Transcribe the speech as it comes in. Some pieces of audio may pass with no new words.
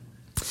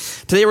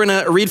Today we're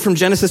going to read from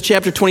Genesis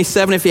chapter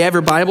 27. If you have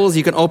your Bibles,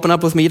 you can open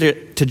up with me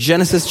to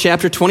Genesis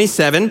chapter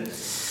 27.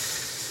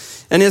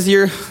 And as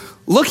you're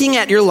looking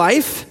at your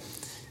life,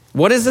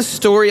 what is the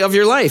story of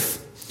your life?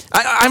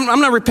 I'm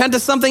going to repent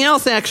of something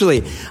else,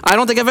 actually. I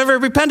don't think I've ever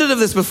repented of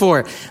this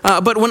before.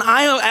 But when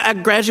I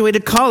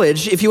graduated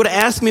college, if you would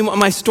have asked me what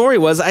my story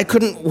was, I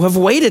couldn't have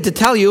waited to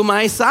tell you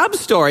my sob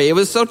story. It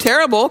was so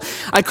terrible.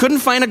 I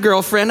couldn't find a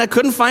girlfriend. I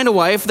couldn't find a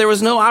wife. There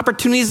was no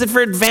opportunities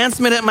for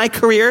advancement at my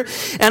career.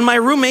 And my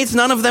roommates,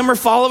 none of them were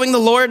following the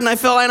Lord. And I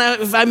felt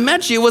if I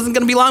met you, it wasn't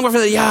going to be long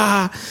before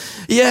I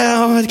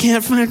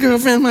can't find a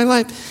girlfriend in my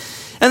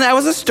life. And that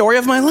was the story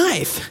of my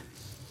life.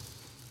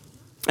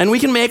 And we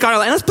can make our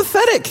life, and that's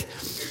pathetic.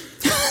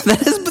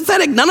 That is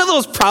pathetic. None of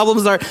those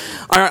problems are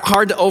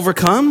hard to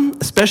overcome,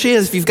 especially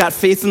if you've got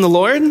faith in the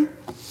Lord.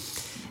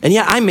 And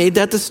yeah, I made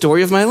that the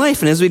story of my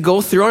life. And as we go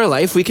through our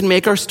life, we can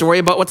make our story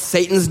about what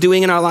Satan's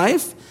doing in our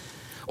life,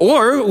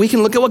 or we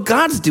can look at what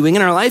God's doing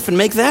in our life and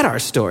make that our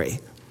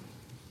story.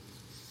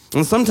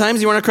 And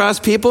sometimes you run across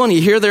people and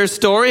you hear their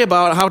story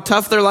about how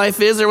tough their life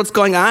is or what's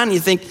going on, and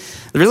you think,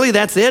 really,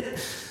 that's it?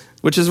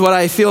 Which is what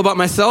I feel about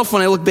myself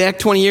when I look back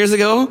 20 years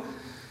ago.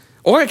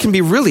 Or it can be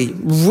really,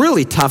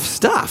 really tough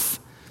stuff.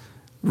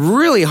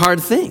 Really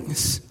hard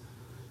things.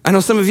 I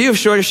know some of you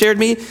have shared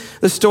me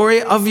the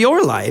story of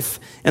your life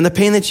and the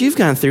pain that you've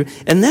gone through.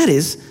 And that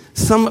is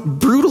some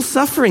brutal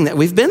suffering that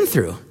we've been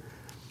through.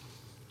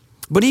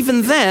 But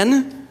even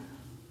then,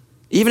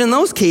 even in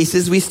those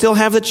cases, we still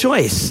have the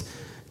choice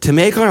to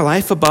make our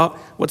life about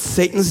what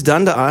Satan's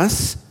done to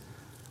us,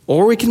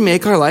 or we can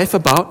make our life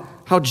about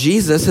how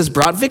Jesus has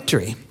brought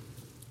victory.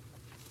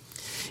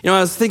 You know,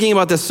 I was thinking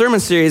about this sermon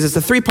series. It's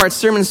a 3-part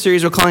sermon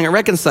series. We're calling it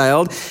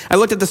Reconciled. I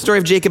looked at the story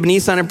of Jacob and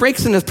Esau, and it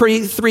breaks into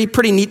three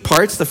pretty neat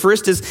parts. The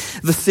first is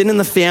the sin in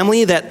the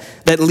family that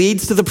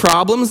leads to the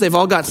problems. They've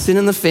all got sin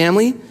in the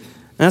family. And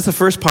that's the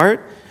first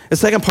part. The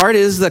second part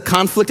is the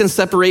conflict and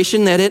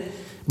separation that it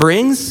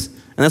brings.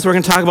 And that's what we're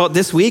going to talk about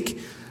this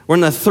week. We're in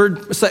the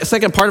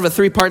second part of a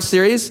 3-part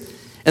series.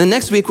 And the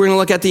next week, we're going to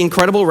look at the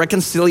incredible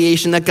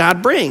reconciliation that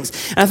God brings.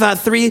 And I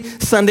thought 3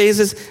 Sundays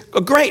is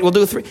great. We'll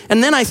do 3.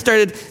 And then I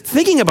started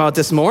thinking about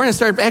this more, and I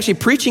started actually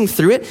preaching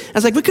through it. I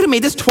was like, we could have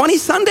made this 20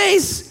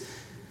 Sundays.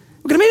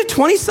 We could have made it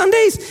 20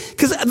 Sundays.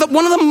 Because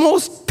one of the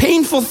most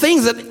painful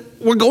things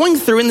that we're going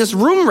through in this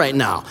room right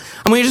now,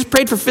 I mean, we just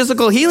prayed for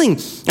physical healing.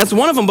 That's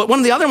one of them. But one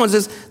of the other ones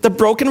is the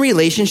broken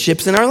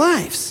relationships in our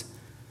lives.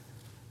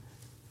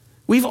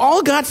 We've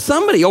all got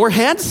somebody or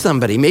had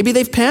somebody. Maybe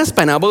they've passed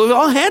by now, but we've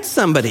all had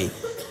somebody.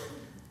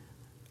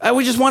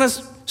 We just want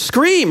to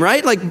scream,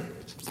 right? Like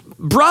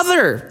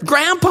brother,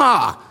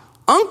 grandpa,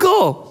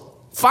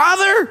 uncle,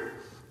 father,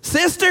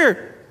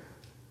 sister.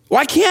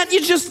 Why can't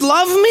you just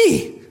love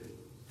me?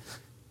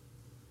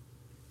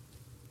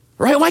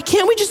 Right? Why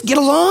can't we just get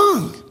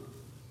along?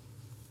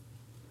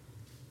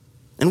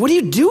 And what do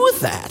you do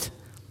with that?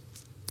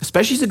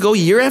 Especially as you go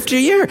year after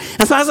year.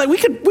 And so I was like, we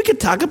could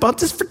talk about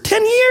this for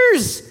 10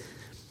 years.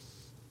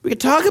 We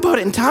could talk about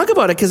it and talk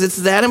about it because it's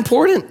that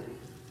important.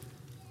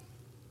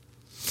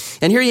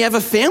 And here you have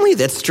a family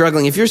that's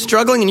struggling. If you're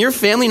struggling in your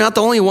family, not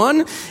the only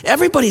one,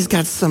 everybody's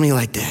got somebody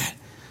like that.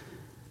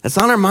 That's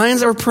on our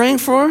minds that we're praying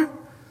for.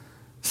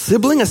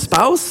 Sibling, a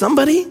spouse,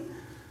 somebody.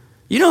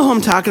 You know who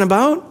I'm talking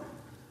about.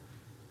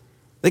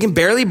 They can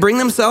barely bring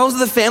themselves to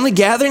the family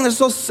gathering. They're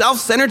so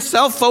self-centered,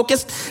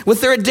 self-focused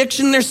with their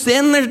addiction, their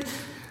sin.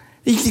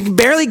 You can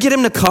barely get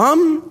them to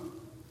come.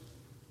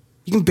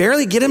 You can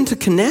barely get them to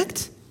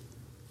connect.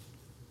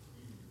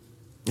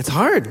 It's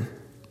hard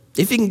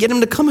if you can get them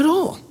to come at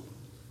all.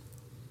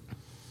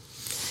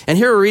 And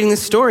here we're reading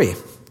this story.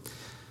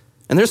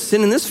 And there's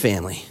sin in this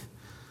family.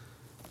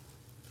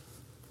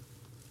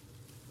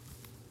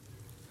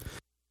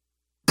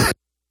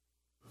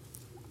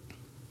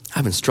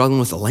 I've been struggling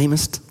with the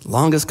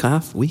longest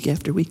cough week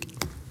after week.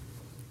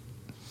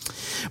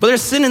 But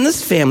there's sin in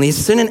this family.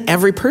 There's sin in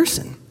every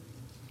person.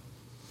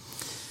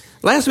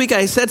 Last week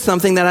I said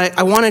something that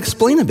I want to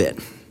explain a bit.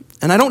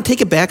 And I don't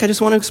take it back. I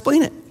just want to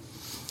explain it.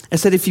 I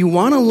said, if you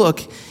want to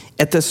look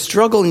at the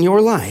struggle in your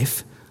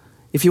life,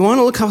 if you want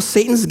to look how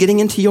Satan's getting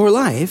into your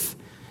life,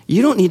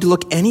 you don't need to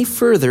look any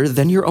further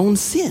than your own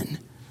sin.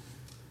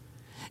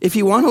 If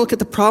you want to look at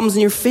the problems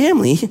in your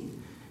family,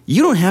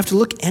 you don't have to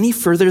look any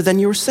further than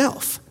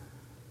yourself.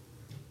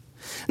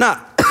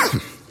 Now,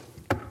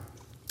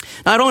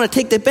 I don't want to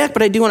take that back,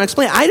 but I do want to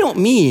explain. I don't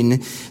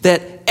mean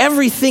that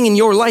everything in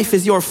your life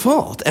is your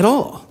fault at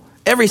all.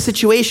 Every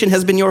situation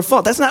has been your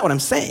fault. That's not what I'm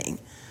saying.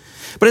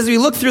 But as we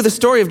look through the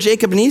story of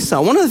Jacob and Esau,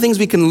 one of the things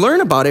we can learn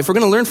about it, if we're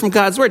going to learn from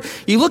God's word,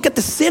 you look at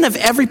the sin of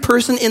every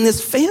person in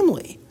this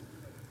family.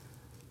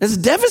 It's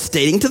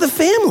devastating to the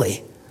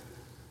family.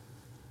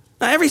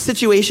 Now, every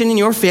situation in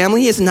your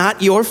family is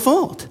not your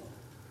fault.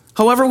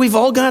 However, we've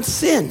all got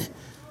sin.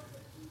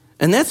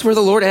 And that's where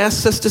the Lord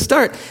asks us to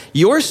start.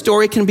 Your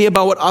story can be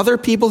about what other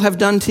people have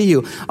done to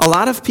you. A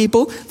lot of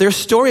people, their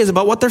story is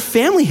about what their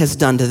family has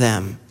done to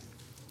them.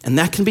 And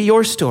that can be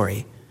your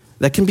story.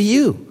 That can be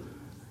you.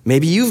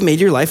 Maybe you've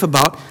made your life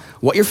about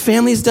what your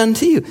family's done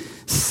to you.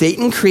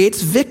 Satan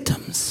creates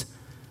victims.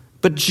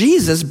 But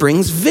Jesus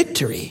brings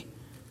victory.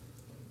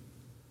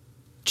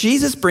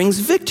 Jesus brings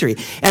victory.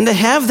 And to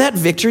have that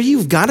victory,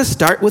 you've got to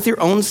start with your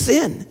own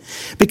sin.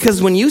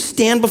 Because when you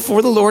stand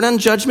before the Lord on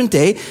Judgment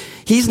Day,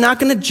 he's not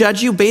going to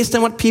judge you based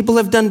on what people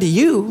have done to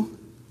you.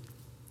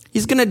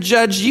 He's going to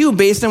judge you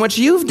based on what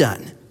you've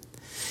done.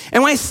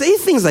 And when I say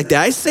things like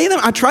that,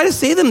 I try to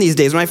say them these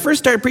days. When I first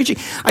started preaching,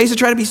 I used to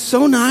try to be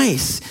so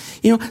nice.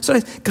 So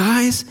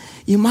guys,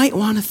 you might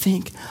want to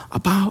think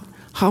about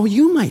how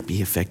you might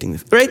be affecting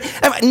this, right?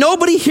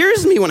 Nobody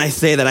hears me when I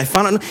say that. I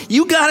found out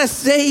you got to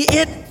say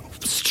it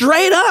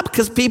straight up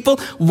because people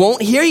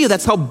won't hear you.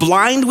 That's how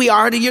blind we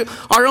are to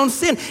our own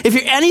sin. If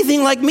you're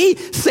anything like me,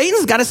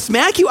 Satan's got to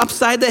smack you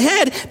upside the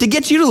head to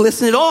get you to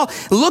listen at all.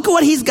 Look at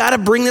what he's got to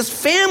bring this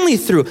family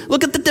through.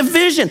 Look at the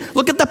division.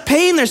 Look at the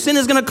pain their sin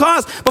is going to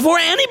cause before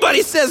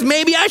anybody says,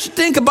 maybe I should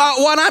think about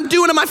what I'm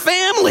doing to my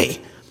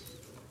family.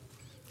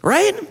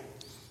 Right?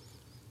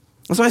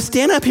 And so I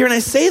stand up here and I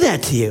say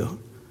that to you.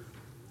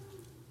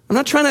 I'm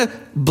not trying to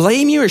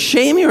blame you or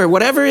shame you or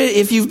whatever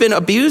if you've been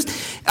abused.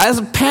 As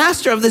a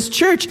pastor of this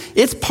church,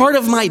 it's part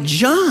of my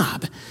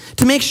job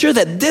to make sure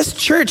that this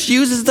church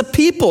uses the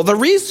people, the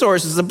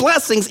resources, the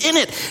blessings in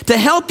it to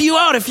help you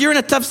out if you're in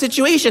a tough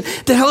situation,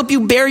 to help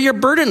you bear your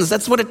burdens.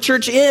 That's what a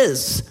church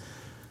is.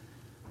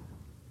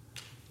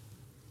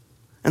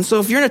 And so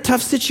if you're in a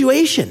tough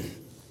situation,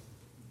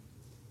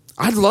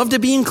 I'd love to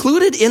be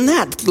included in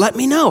that. Let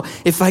me know.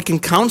 If I can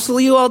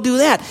counsel you, I'll do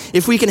that.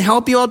 If we can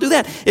help you, I'll do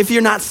that. If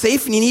you're not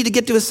safe and you need to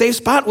get to a safe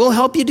spot, we'll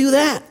help you do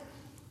that.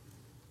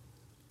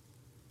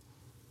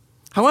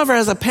 However,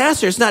 as a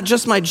pastor, it's not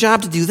just my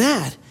job to do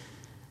that.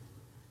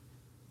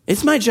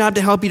 It's my job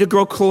to help you to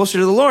grow closer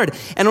to the Lord.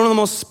 And one of the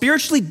most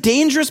spiritually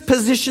dangerous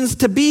positions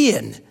to be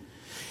in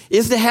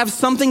is to have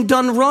something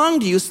done wrong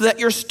to you so that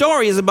your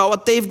story is about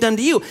what they've done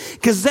to you.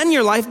 Because then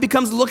your life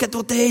becomes, look at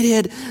what they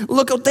did.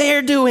 Look what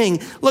they're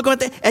doing.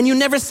 And you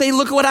never say,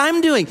 look at what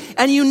I'm doing.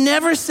 And you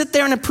never sit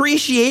there and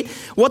appreciate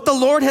what the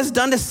Lord has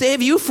done to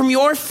save you from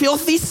your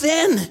filthy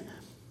sin.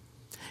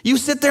 You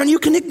sit there and you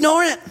can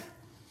ignore it.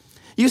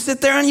 You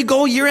sit there and you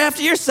go year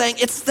after year saying,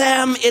 it's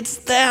them, it's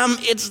them,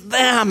 it's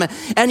them.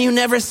 And you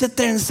never sit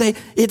there and say,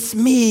 it's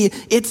me,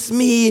 it's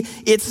me,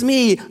 it's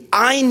me.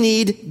 I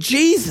need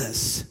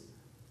Jesus.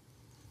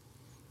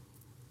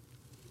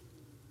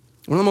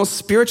 One of the most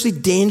spiritually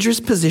dangerous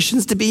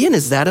positions to be in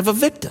is that of a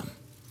victim.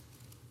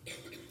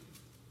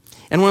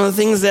 And one of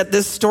the things that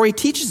this story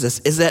teaches us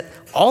is that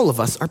all of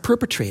us are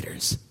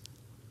perpetrators.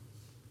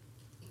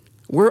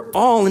 We're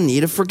all in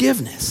need of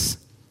forgiveness.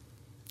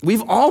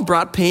 We've all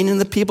brought pain in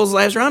the people's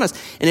lives around us.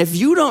 And if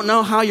you don't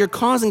know how you're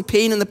causing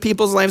pain in the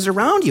people's lives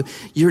around you,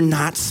 you're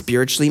not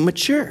spiritually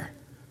mature.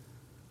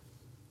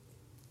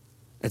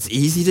 It's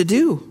easy to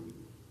do.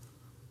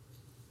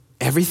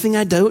 Everything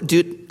I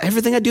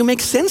do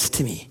makes sense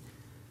to me.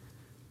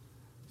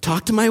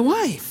 Talk to my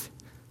wife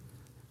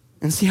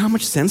and see how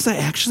much sense I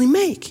actually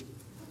make.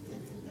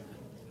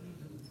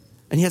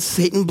 And yet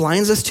Satan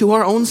blinds us to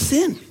our own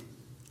sin.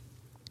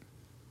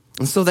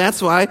 And so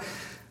that's why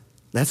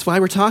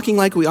we're talking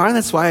like we are.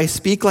 That's why I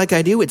speak like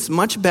I do. It's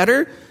much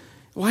better.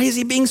 Why is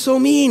he being so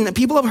mean?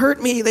 People have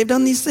hurt me. They've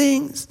done these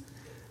things.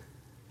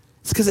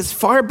 It's because it's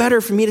far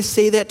better for me to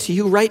say that to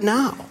you right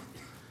now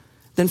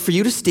than for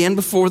you to stand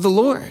before the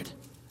Lord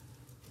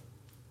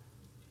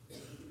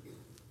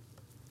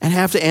and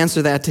have to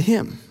answer that to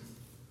him.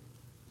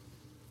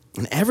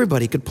 And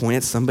everybody could point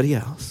at somebody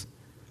else.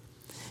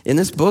 In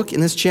this book,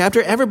 in this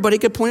chapter, everybody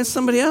could point at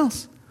somebody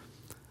else.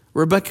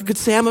 Rebecca could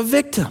say, I'm a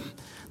victim.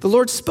 The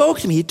Lord spoke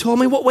to me. He told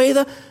me what way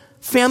the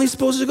family's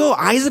supposed to go.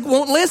 Isaac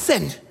won't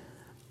listen.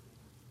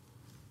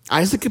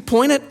 Isaac could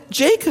point at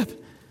Jacob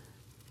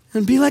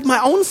and be like,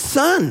 my own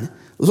son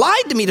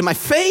lied to me to my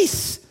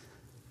face.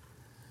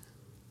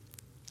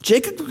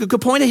 Jacob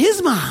could point at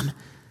his mom.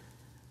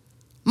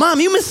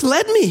 Mom, you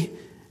misled me.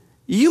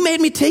 You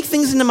made me take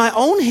things into my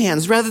own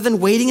hands rather than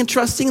waiting and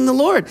trusting in the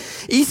Lord.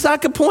 Esau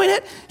could point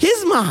at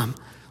his mom.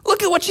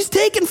 Look at what she's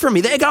taken from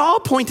me. They could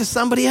all point to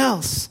somebody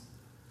else.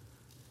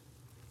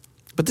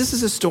 But this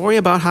is a story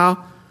about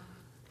how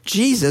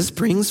Jesus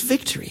brings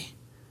victory.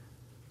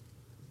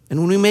 And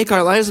when we make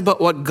our lives about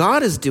what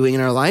God is doing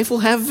in our life, we'll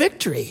have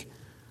victory.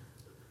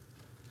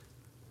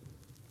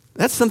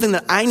 That's something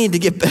that I need to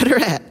get better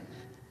at.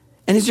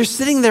 And as you're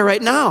sitting there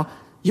right now,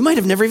 you might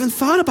have never even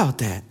thought about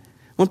that.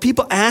 When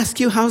people ask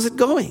you, how's it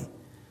going?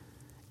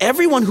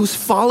 Everyone who's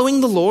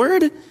following the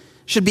Lord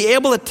should be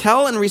able to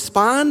tell and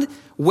respond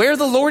where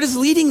the Lord is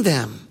leading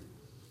them.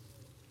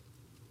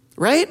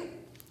 Right?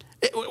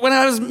 When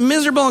I was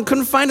miserable and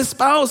couldn't find a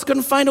spouse,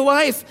 couldn't find a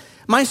wife,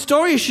 my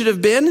story should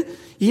have been,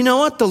 you know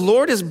what? The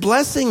Lord is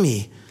blessing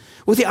me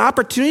with the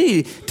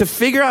opportunity to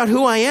figure out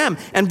who I am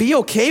and be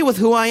okay with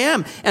who I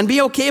am and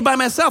be okay by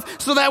myself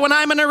so that when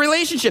I'm in a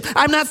relationship,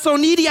 I'm not so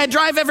needy I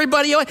drive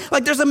everybody away.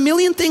 Like there's a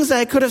million things that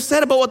I could have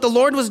said about what the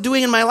Lord was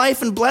doing in my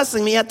life and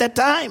blessing me at that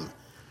time.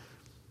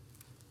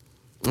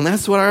 And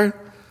that's what our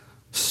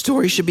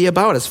story should be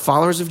about as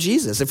followers of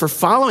Jesus. If we're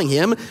following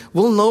him,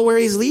 we'll know where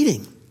he's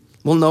leading.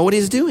 We'll know what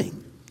he's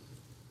doing.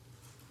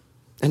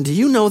 And do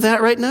you know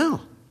that right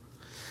now?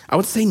 I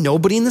would say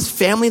nobody in this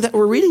family that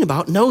we're reading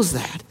about knows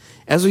that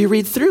as we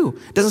read through.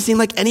 It doesn't seem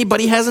like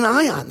anybody has an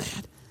eye on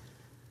that.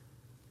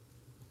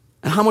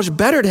 And how much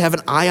better to have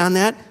an eye on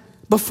that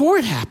before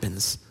it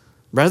happens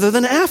rather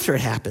than after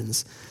it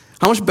happens.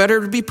 How much better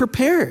to be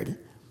prepared.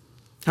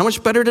 How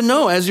much better to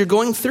know as you're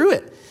going through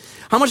it.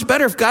 How much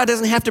better if God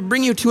doesn't have to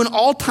bring you to an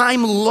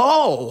all-time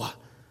low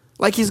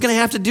like he's going to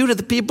have to do to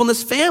the people in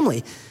this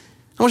family.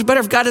 How much better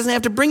if God doesn't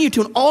have to bring you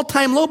to an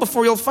all-time low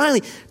before you'll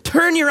finally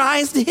turn your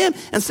eyes to him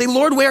and say,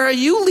 Lord, where are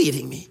you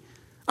leading me?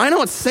 I know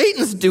what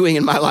Satan's doing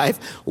in my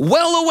life.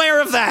 Well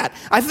aware of that.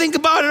 I think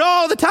about it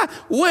all the time.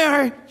 Where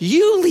are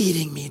you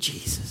leading me,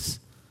 Jesus?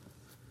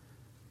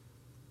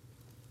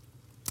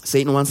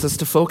 Satan wants us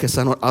to focus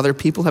on what other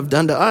people have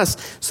done to us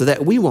so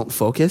that we won't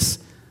focus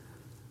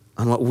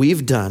on what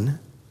we've done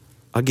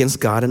against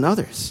God and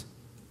others.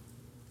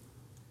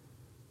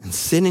 And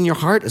sin in your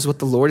heart is what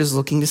the Lord is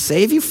looking to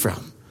save you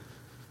from.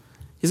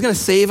 He's going to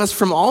save us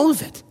from all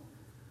of it.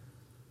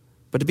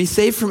 But to be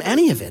saved from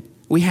any of it,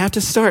 we have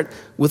to start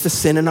with the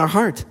sin in our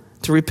heart,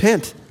 to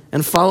repent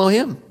and follow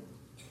him.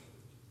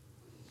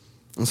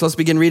 And so let's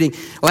begin reading.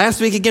 Last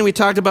week, again, we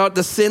talked about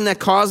the sin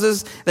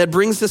that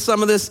brings to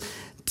some of this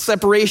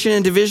separation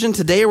and division.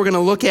 Today, we're going to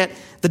look at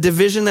the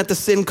division that the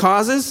sin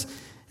causes.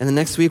 And the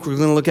next week, we're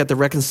going to look at the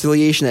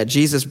reconciliation that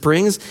Jesus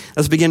brings.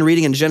 Let's begin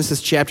reading in Genesis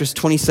chapters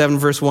 27,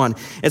 verse 1.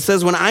 It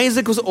says, when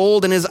Isaac was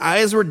old and his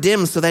eyes were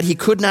dim so that he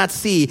could not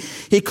see,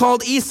 he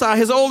called Esau,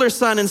 his older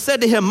son, and said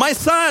to him, my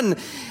son.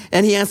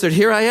 And he answered,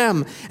 here I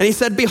am. And he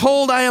said,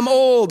 behold, I am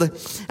old.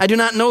 I do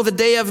not know the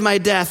day of my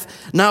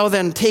death. Now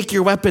then, take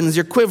your weapons,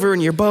 your quiver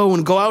and your bow,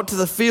 and go out to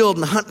the field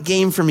and hunt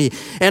game for me,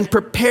 and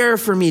prepare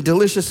for me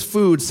delicious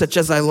food such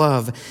as I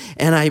love.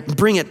 And I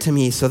bring it to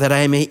me so that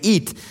I may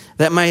eat,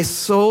 that my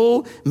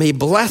soul may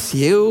bless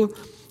you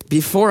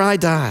before I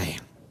die.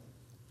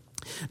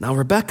 Now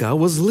Rebekah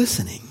was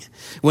listening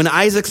when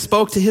Isaac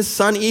spoke to his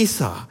son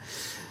Esau.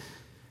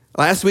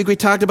 Last week we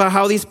talked about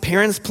how these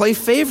parents play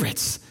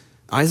favorites.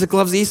 Isaac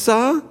loves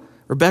Esau,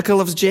 Rebekah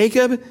loves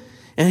Jacob,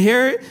 and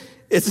here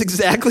it's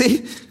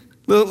exactly,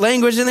 the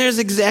language in there is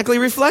exactly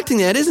reflecting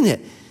that, isn't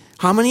it?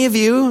 How many of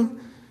you,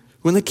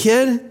 when the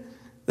kid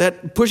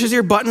that pushes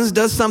your buttons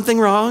does something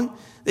wrong,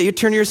 that you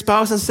turn to your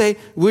spouse and say,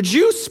 would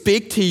you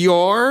speak to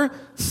your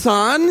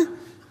son?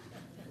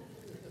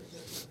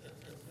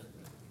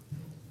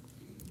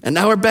 And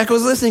now Rebekah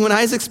was listening when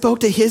Isaac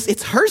spoke to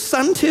it's her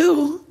son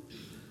too.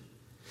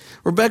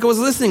 Rebekah was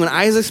listening when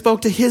Isaac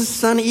spoke to his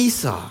son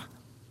Esau.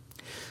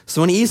 So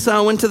when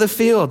Esau went to the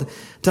field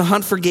to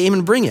hunt for game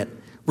and bring it,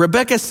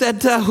 Rebekah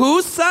said to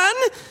whose son?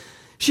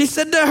 She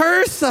said to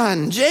her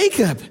son,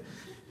 Jacob.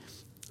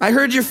 I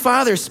heard your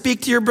father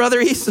speak to your brother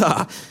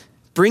Esau.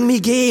 Bring me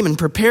game and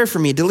prepare for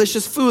me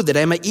delicious food that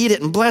I may eat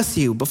it and bless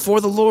you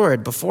before the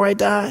Lord, before I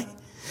die.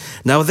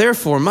 Now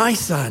therefore, my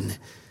son,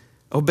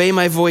 obey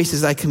my voice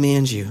as I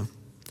command you.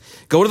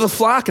 Go to the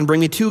flock and bring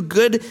me 2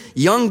 good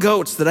young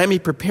goats that I may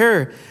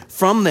prepare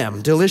from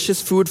them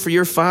delicious food for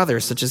your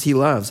father, such as he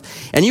loves.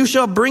 And you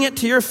shall bring it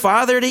to your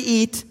father to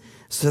eat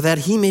so that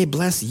he may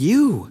bless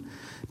you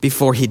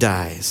before he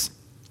dies.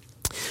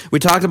 We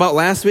talked about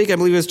last week, I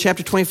believe it was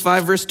chapter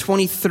 25, verse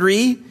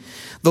 23.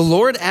 The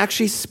Lord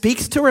actually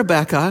speaks to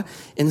Rebekah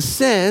and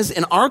says,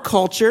 in our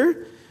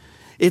culture,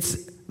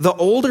 it's the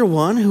older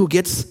one who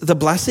gets the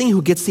blessing,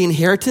 who gets the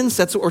inheritance.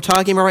 That's what we're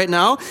talking about right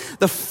now.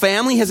 The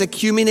family has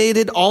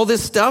accumulated all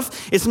this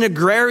stuff. It's an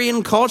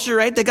agrarian culture,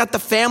 right? They got the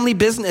family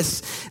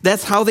business.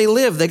 That's how they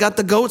live. They got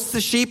the goats,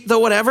 the sheep, the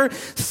whatever.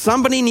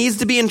 Somebody needs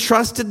to be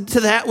entrusted to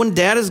that when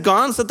dad is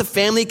gone so that the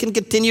family can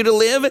continue to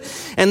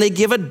live. And they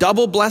give a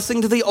double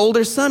blessing to the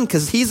older son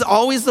because he's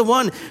always the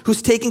one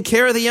who's taking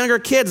care of the younger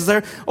kids.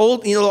 They're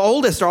old, the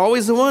oldest are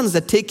always the ones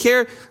that take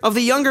care of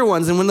the younger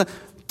ones. And when the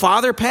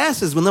father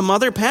passes, when the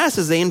mother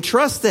passes, they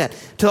entrust that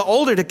to the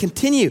older to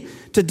continue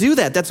to do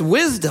that. That's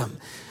wisdom.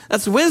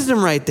 That's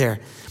wisdom right there.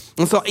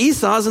 And so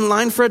Esau's in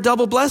line for a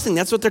double blessing.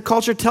 That's what their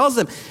culture tells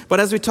them. But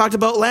as we talked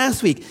about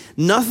last week,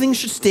 nothing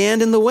should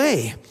stand in the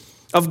way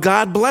of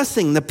God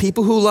blessing the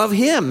people who love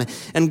him.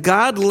 And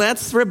God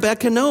lets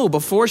Rebekah know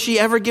before she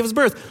ever gives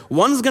birth,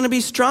 one's going to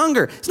be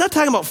stronger. He's not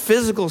talking about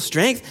physical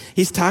strength.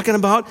 He's talking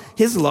about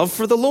his love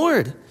for the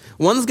Lord.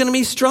 One's going to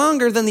be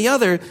stronger than the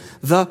other.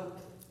 The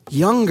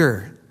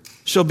younger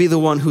shall be the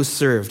one who's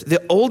served.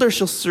 The older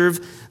shall serve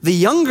the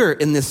younger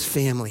in this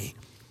family.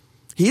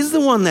 He's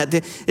the one that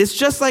it's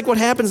just like what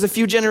happens a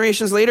few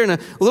generations later in a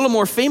little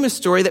more famous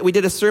story that we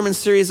did a sermon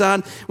series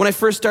on when I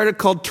first started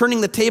called Turning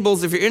the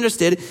Tables. If you're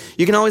interested,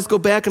 you can always go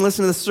back and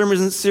listen to the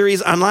sermon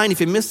series online if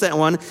you missed that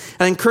one.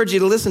 I encourage you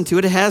to listen to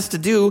it. It has to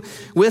do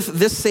with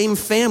this same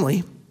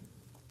family.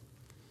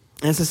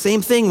 And it's the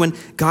same thing when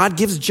God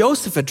gives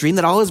Joseph a dream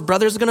that all his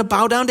brothers are going to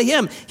bow down to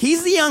him.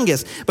 He's the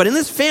youngest, but in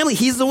this family,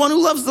 he's the one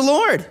who loves the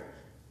Lord.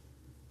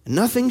 And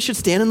nothing should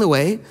stand in the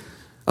way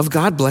of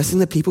God blessing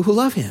the people who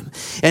love him.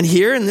 And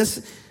here in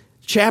this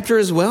chapter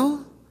as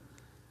well,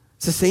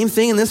 it's the same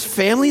thing in this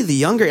family, the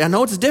younger. I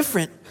know it's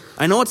different.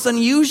 I know it's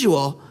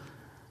unusual.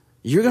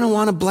 You're going to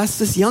want to bless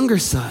this younger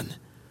son.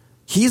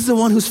 He's the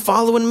one who's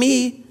following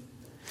me.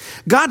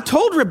 God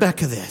told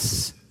Rebekah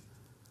this.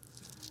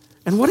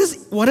 And what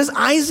is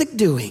Isaac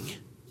doing?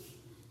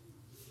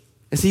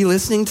 Is he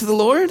listening to the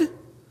Lord?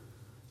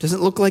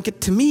 Doesn't look like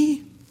it to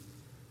me.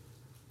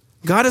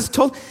 God has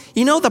told,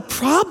 the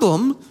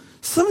problem,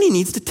 somebody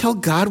needs to tell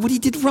God what he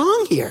did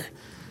wrong here.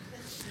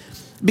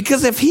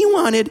 Because if he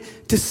wanted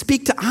to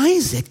speak to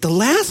Isaac, the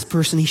last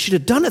person he should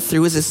have done it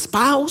through is his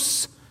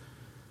spouse.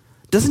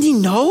 Doesn't he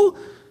know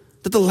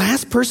that the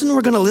last person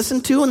we're going to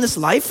listen to in this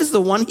life is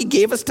the one he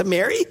gave us to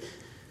marry?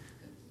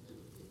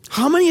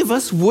 How many of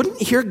us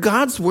wouldn't hear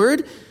God's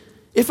word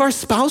if our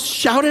spouse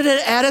shouted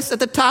it at us at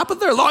the top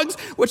of their lungs,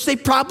 which they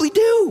probably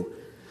do?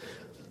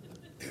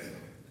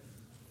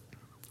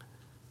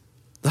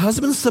 The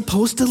husband's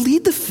supposed to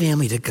lead the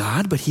family to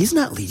God, but he's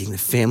not leading the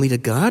family to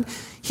God.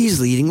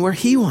 He's leading where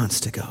he wants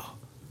to go.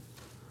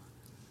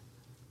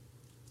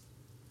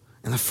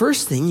 And the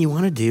first thing you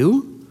want to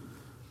do,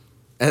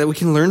 that we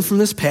can learn from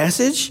this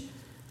passage,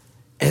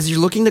 as you're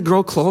looking to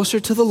grow closer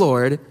to the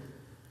Lord,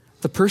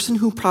 the person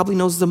who probably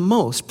knows the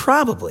most,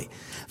 probably,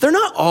 they're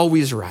not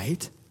always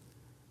right.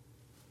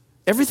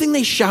 Everything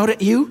they shout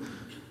at you,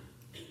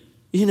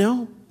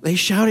 they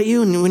shout at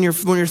you, and when you're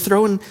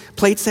throwing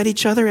plates at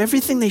each other,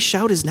 everything they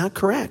shout is not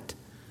correct.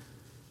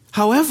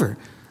 However,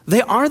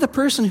 they are the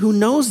person who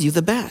knows you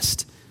the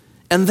best,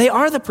 and they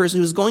are the person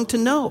who's going to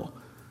know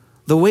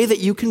the way that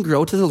you can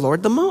grow to the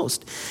Lord the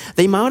most.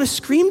 They might have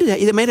screamed at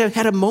you. They might have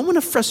had a moment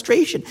of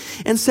frustration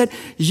and said,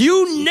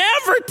 "You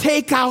never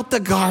take out the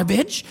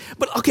garbage."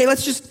 But okay,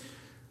 let's just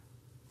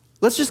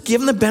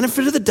give them the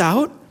benefit of the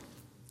doubt.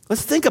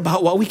 Let's think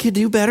about what we could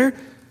do better.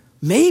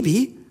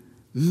 Maybe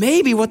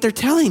what they're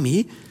telling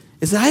me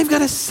is that I've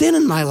got a sin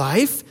in my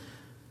life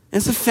and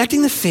it's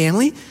affecting the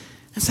family,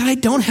 and so I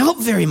don't help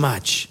very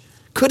much.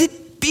 Could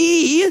it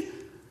be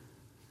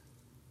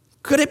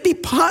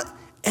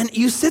And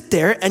you sit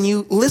there and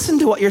you listen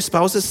to what your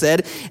spouse has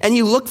said and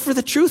you look for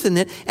the truth in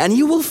it, and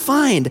you will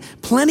find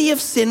plenty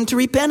of sin to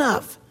repent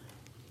of.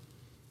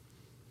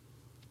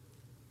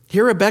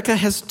 Here God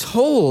has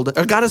told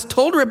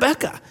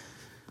Rebekah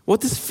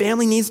what this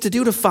family needs to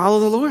do to follow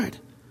the Lord.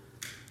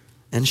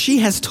 And she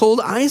has told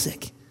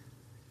Isaac,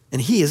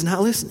 and he is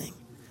not listening.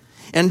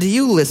 And do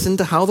you listen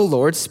to how the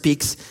Lord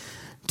speaks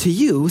to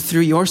you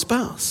through your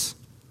spouse?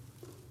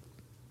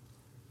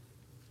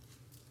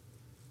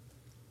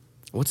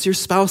 What's your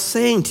spouse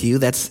saying to you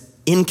that's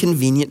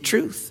inconvenient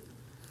truth?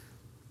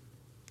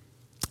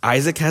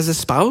 Isaac has a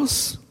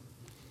spouse.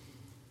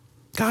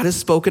 God has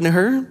spoken to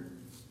her.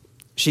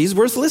 She's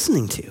worth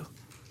listening to.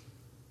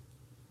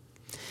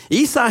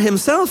 Esau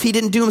himself, he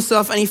didn't do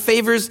himself any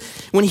favors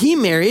when he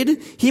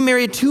married. He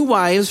married two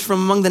wives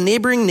from among the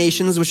neighboring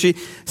nations, which we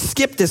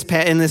skipped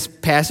in this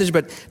passage,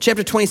 but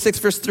chapter 26,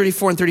 verse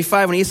 34 and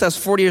 35, when Esau was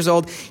 40 years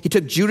old, he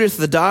took Judith,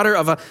 the daughter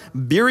of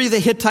Beeri the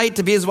Hittite,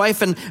 to be his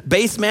wife, and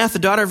Basemath, the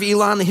daughter of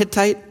Elon the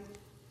Hittite.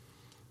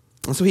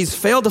 And so he's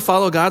failed to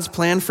follow God's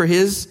plan for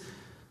his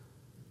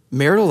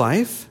marital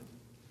life.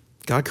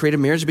 God created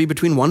marriage to be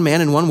between one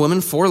man and one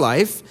woman for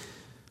life.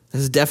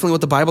 This is definitely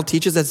what the Bible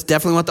teaches. That's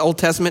definitely what the Old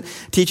Testament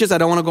teaches. I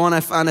don't want to go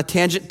on a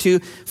tangent too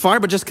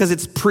far, but just because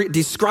it's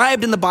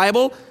described in the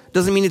Bible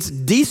doesn't mean it's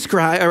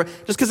described, or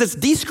just because it's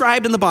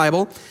described in the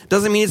Bible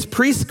doesn't mean it's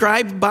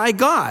prescribed by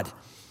God.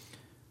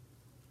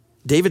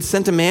 David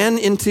sent a man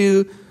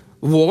into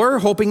war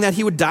hoping that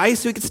he would die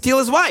so he could steal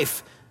his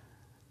wife.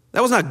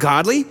 That was not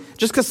godly.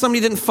 Just because somebody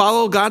didn't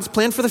follow God's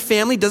plan for the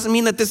family doesn't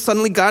mean that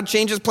suddenly God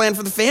changed his plan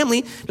for the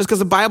family. Just because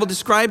the Bible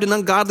described an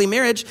ungodly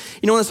marriage.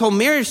 When this whole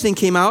marriage thing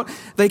came out,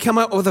 they come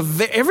out with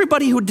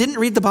everybody who didn't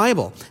read the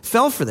Bible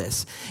fell for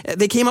this.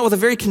 They came out with a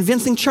very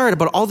convincing chart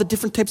about all the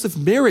different types of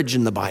marriage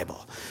in the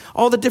Bible.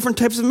 All the different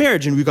types of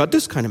marriage. And we got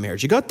this kind of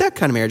marriage. You got that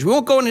kind of marriage. We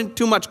won't go into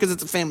too much because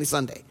it's a family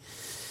Sunday.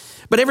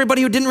 But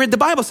everybody who didn't read the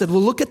Bible said,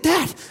 well, look at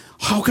that.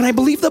 How can I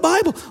believe the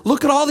Bible?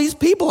 Look at all these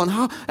people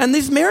and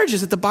these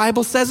marriages that the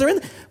Bible says are in.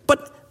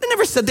 But they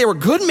never said they were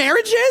good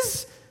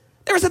marriages.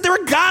 They never said they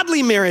were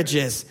godly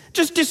marriages.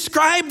 Just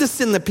describe the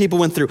sin that people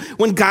went through.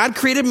 When God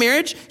created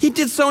marriage, he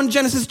did so in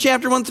Genesis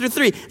chapter 1 through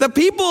 3. The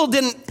people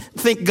didn't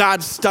think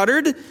God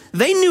stuttered.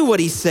 They knew what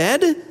he said.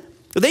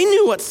 They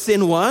knew what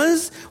sin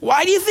was.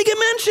 Why do you think it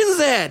mentions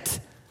it?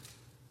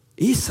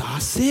 Esau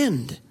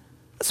sinned.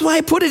 That's why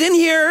I put it in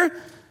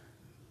here.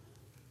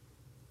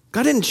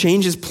 God didn't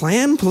change his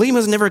plan. Polygamy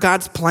was never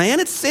God's plan.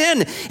 It's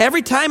sin.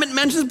 Every time it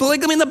mentions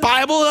polygamy in the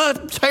Bible,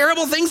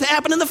 terrible things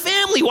happen in the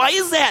family. Why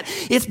is that?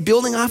 It's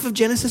building off of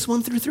Genesis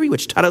 1 through 3,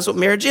 which taught us what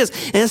marriage is.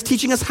 And it's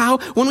teaching us how,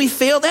 when we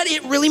fail that,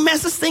 it really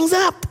messes things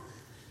up.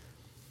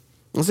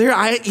 So here,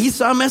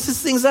 Esau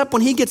messes things up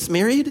when he gets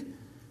married.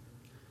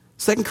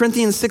 2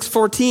 Corinthians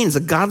 6:14 is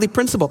a godly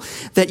principle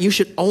that you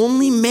should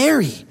only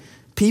marry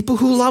people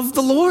who love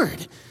the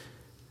Lord.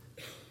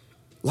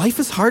 Life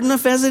is hard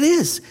enough as it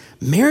is.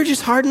 Marriage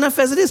is hard enough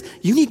as it is.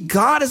 You need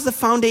God as the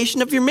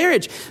foundation of your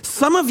marriage.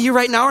 Some of you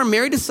right now are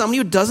married to somebody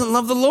who doesn't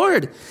love the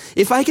Lord.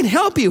 If I can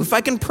help you, if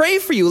I can pray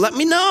for you, let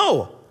me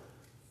know.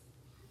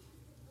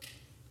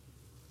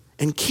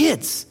 And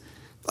kids,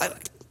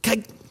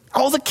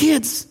 all the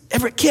kids,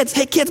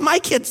 hey kids, my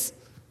kids,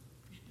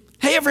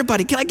 Hey,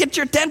 everybody, can I get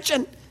your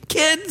attention?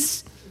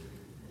 Kids.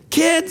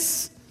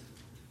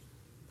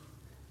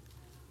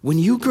 When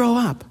you grow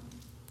up,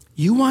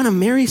 you want to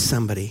marry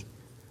somebody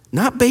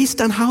not based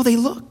on how they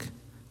look,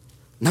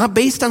 not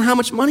based on how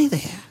much money they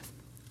have.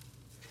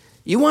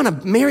 You want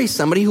to marry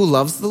somebody who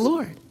loves the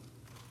Lord.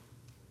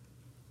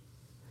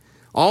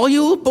 All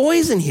you little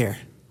boys in here,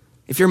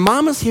 if your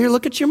mama's here,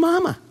 look at your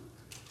mama.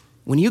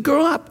 When you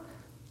grow up,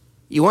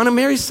 you want to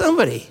marry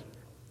somebody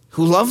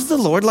who loves the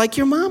Lord like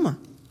your mama.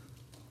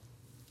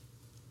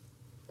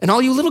 And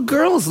all you little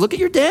girls, look at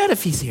your dad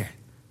if he's here.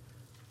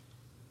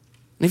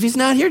 And if he's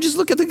not here, just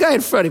look at the guy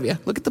in front of you.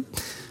 Look at the...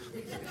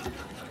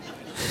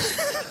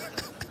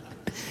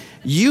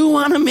 You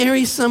want to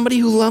marry somebody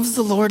who loves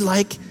the Lord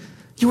like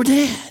your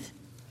dad.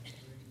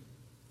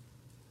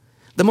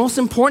 The most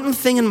important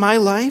thing in my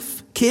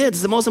life,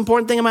 kids, the most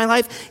important thing in my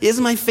life is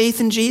my faith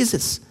in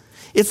Jesus.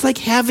 It's like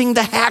having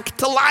the hack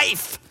to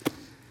life.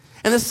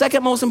 And the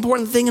second most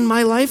important thing in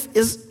my life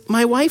is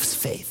my wife's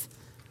faith.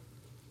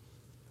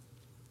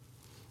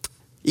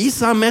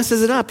 Esau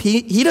messes it up.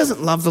 He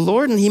doesn't love the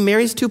Lord, and he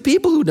marries two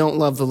people who don't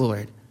love the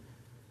Lord.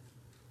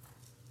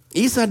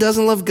 Esau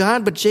doesn't love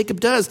God, but Jacob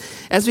does.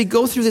 As we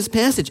go through this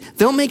passage,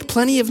 they'll make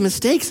plenty of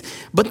mistakes,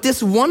 but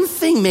this one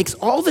thing makes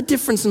all the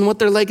difference in what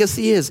their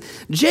legacy is.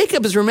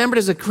 Jacob is remembered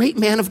as a great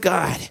man of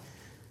God,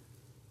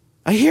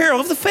 a hero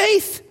of the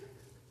faith.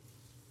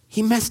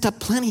 He messed up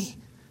plenty,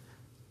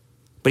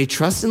 but he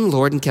trusted in the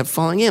Lord and kept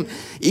following him.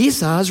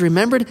 Esau is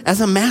remembered as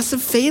a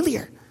massive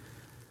failure.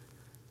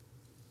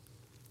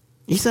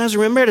 Esau is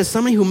remembered as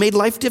somebody who made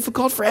life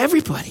difficult for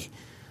everybody,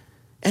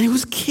 and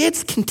whose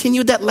kids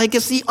continued that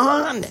legacy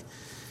on.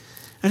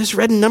 I just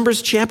read in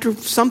Numbers chapter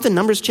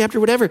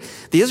whatever.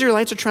 The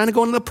Israelites are trying to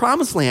go into the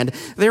promised land.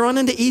 They run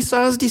into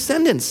Esau's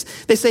descendants.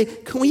 They say,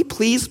 can we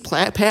please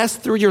pass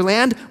through your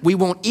land? We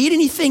won't eat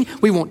anything.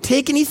 We won't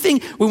take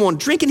anything. We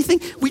won't drink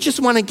anything. We just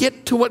want to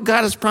get to what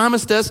God has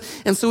promised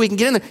us, and so we can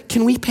get in there.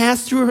 Can we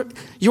pass through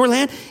your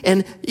land?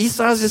 And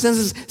Esau's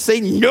descendants say,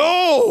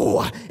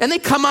 no. And they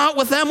come out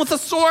with them with a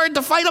sword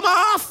to fight them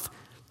off.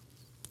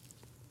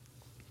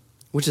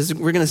 Which is,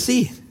 we're going to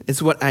see,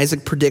 it's what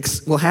Isaac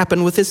predicts will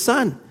happen with his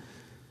son.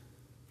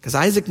 Because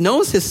Isaac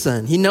knows his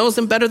son. He knows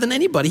him better than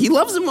anybody. He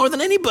loves him more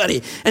than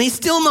anybody. And he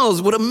still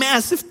knows what a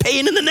massive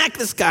pain in the neck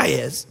this guy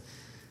is.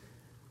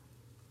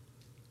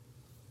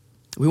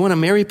 We want to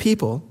marry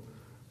people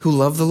who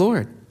love the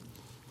Lord.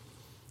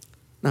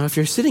 Now, if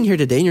you're sitting here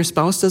today and your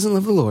spouse doesn't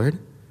love the Lord,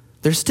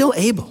 they're still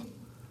able.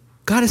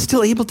 God is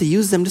still able to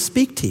use them to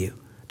speak to you,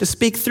 to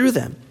speak through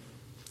them.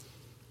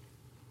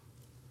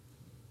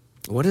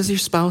 What does your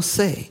spouse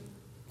say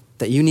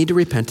that you need to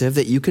repent of,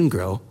 that you can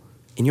grow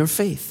in your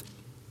faith?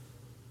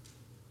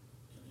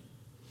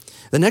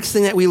 The next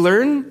thing that we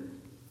learn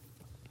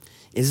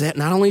is that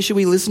not only should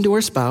we listen to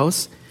our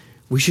spouse,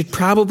 we should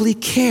probably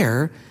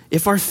care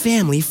if our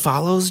family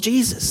follows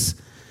Jesus,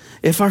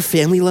 if our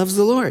family loves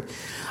the Lord.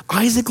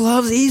 Isaac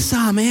loves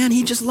Esau, man.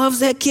 He just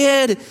loves that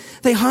kid.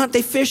 They hunt,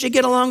 they fish, they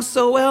get along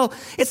so well.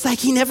 It's like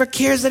he never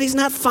cares that he's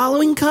not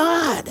following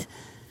God.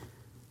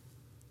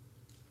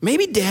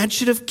 Maybe Dad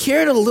should have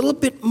cared a little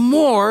bit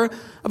more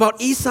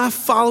about Esau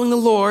following the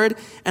Lord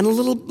and a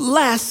little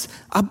less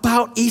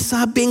about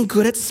Esau being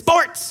good at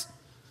sports.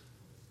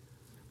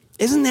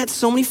 Isn't that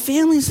so many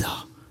families, though?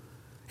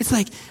 It's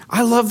like,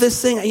 I love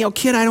this thing.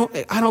 Kid, I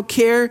don't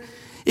care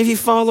if you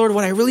follow the Lord.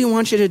 What I really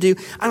want you to do,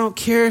 I don't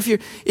care if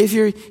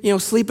you're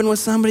sleeping with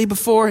somebody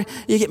before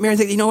you get married.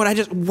 You know what? I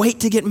just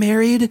wait to get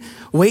married.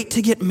 Wait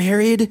to get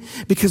married,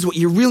 because what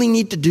you really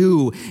need to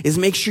do is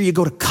make sure you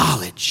go to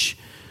college.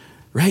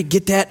 Right?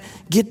 Get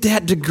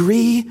that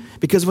degree,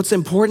 because what's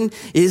important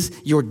is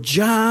your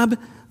job,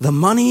 the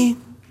money.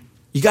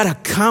 You got to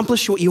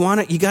accomplish what you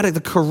want. You got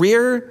the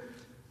career.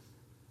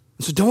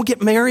 So don't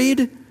get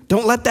married.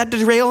 Don't let that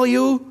derail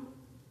you.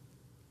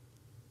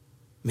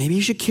 Maybe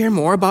you should care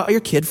more about your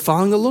kid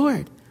following the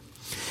Lord.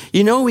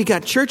 We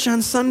got church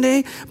on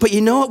Sunday, but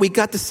you know what? We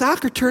got the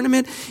soccer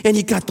tournament, and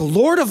you got the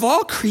Lord of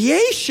all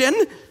creation.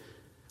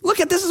 Look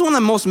at this is one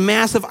of the most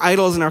massive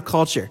idols in our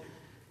culture.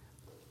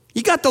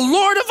 You got the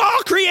Lord of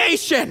all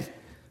creation,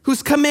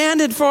 who's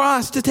commanded for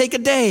us to take a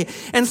day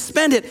and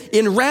spend it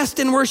in rest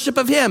and worship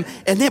of him.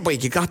 And then,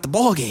 you got the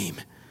ball game.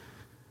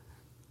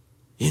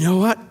 You know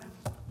what?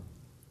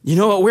 You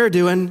know what we're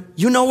doing.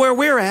 You know where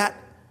we're at.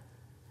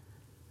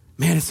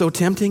 Man, it's so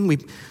tempting.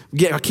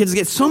 Our kids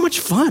get so much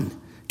fun.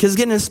 Kids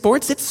getting into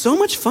sports, it's so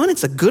much fun.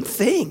 It's a good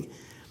thing.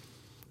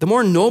 The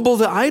more noble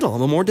the idol,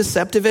 the more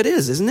deceptive it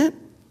is, isn't it?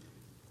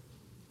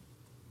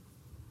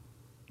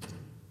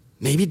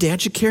 Maybe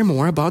Dad should care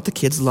more about the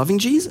kids loving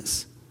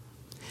Jesus.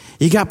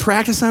 You got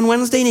practice on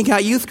Wednesday and you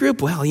got youth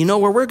group. Well, you know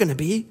where we're going to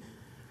be.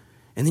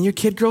 And then your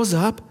kid grows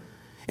up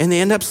and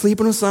they end up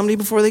sleeping with somebody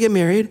before they get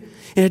married,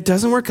 and it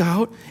doesn't work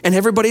out, and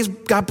everybody's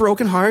got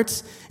broken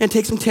hearts, and it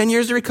takes them 10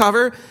 years to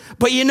recover.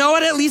 But you know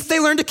what? At least they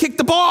learn to kick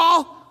the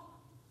ball.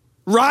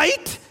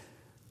 Right?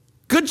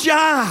 Good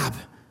job.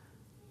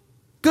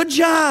 Good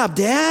job,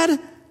 Dad.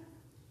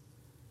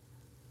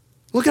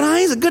 Look at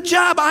Isaac. Good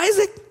job,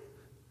 Isaac.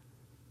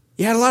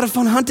 You had a lot of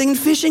fun hunting and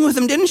fishing with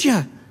him, didn't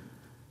you?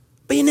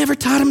 But you never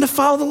taught him to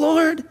follow the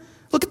Lord.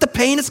 Look at the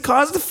pain it's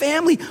caused the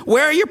family.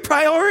 Where are your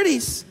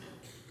priorities?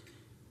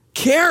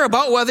 Care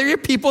about whether your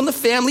people in the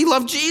family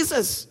love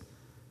Jesus.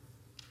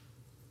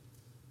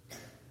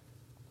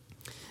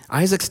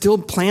 Isaac still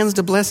plans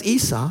to bless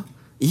Esau,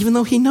 even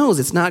though he knows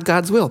it's not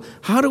God's will.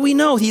 How do we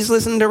know he's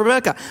listening to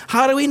Rebekah?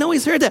 How do we know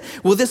he's heard that?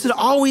 Well, this would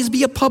always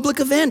be a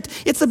public event.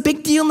 It's a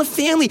big deal in the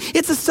family.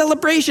 It's a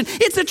celebration.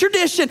 It's a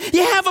tradition.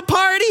 You have a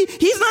party.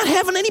 He's not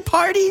having any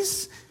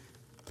parties.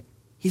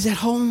 He's at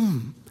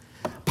home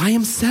by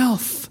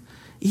himself.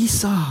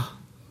 Esau.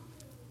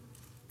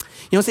 You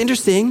know, it's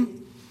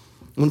interesting.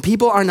 When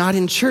people are not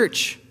in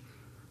church,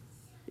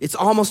 it's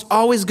almost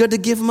always good to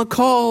give them a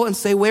call and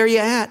say, where are you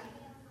at?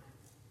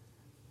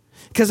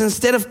 Because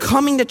instead of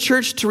coming to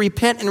church to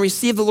repent and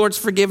receive the Lord's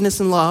forgiveness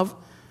and love,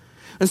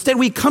 instead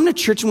we come to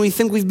church when we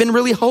think we've been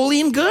really holy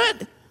and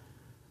good.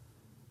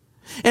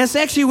 And it's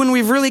actually when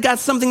we've really got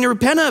something to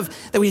repent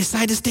of that we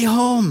decide to stay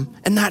home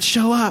and not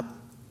show up.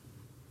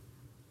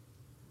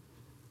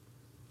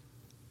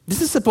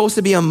 This is supposed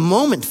to be a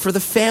moment for the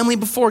family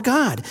before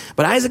God.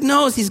 But Isaac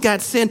knows he's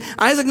got sin.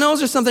 Isaac knows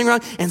there's something wrong.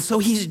 And so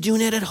he's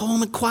doing it at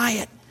home and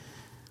quiet.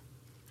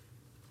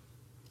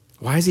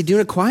 Why is he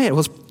doing it quiet?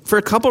 Well, for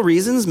a couple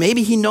reasons.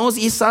 Maybe he knows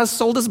Esau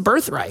sold his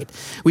birthright.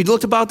 We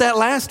looked about that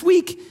last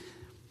week.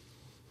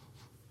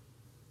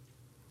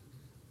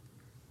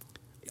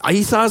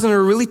 Esau's in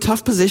a really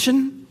tough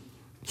position.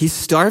 He's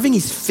starving.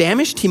 He's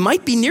famished. He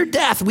might be near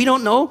death. We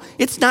don't know.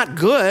 It's not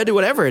good,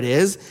 whatever it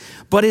is.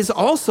 But he's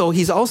also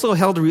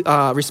held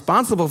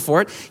responsible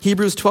for it.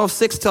 Hebrews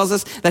 12:6 tells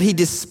us that he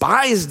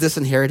despised this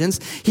inheritance.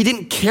 He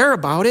didn't care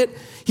about it.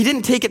 He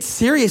didn't take it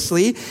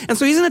seriously. And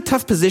so he's in a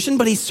tough position,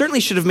 but he certainly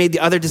should have made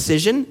the other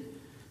decision.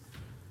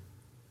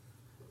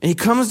 And he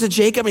comes to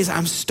Jacob and he says,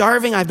 I'm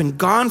starving. I've been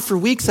gone for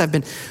weeks. I've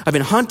been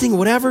hunting,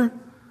 whatever.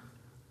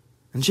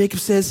 And Jacob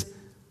says,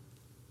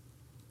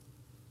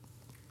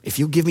 if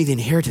you give me the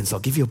inheritance, I'll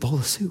give you a bowl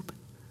of soup.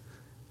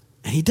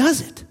 And he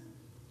does it.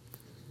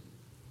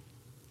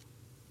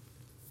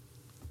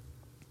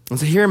 And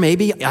so here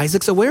maybe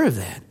Isaac's aware of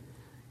that.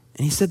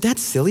 And he said,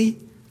 that's silly.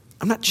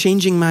 I'm not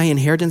changing my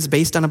inheritance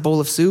based on a bowl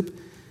of soup.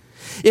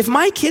 If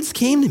my kids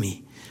came to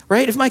me,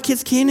 right? If my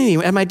kids came to me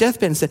at my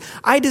deathbed and said,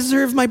 I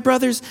deserve my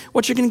brother's,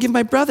 what you're going to give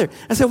my brother.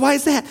 I said, why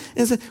is that?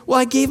 And I said, well,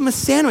 I gave him a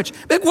sandwich.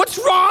 Like, what's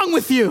wrong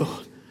with you?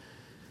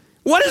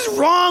 What is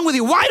wrong with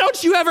you? Why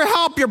don't you ever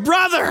help your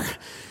brother?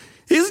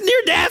 He's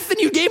near death and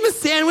you gave him a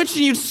sandwich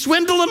and you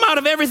swindled him out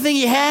of everything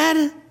he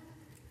had.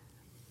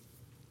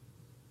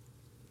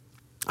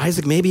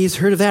 Isaac, maybe he's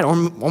heard of that,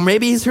 or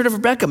maybe he's heard of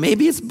Rebekah.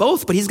 Maybe it's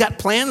both, but he's got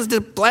plans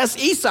to bless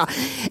Esau.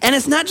 And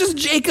it's not just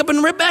Jacob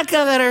and Rebekah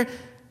that are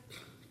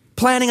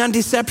planning on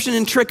deception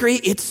and trickery.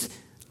 It's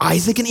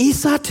Isaac and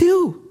Esau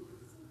too.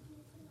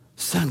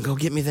 Son, go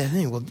get me that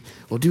thing.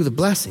 We'll do the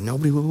blessing.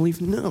 Nobody will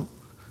even know.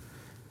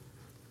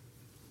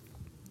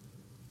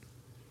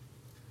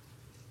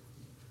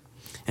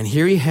 And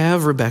here you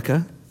have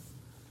Rebekah,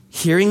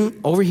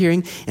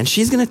 overhearing, and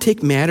she's going to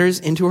take matters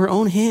into her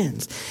own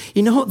hands.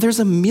 You know, there's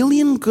a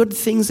million good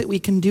things that we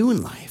can do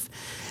in life.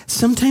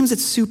 Sometimes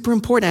it's super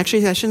important.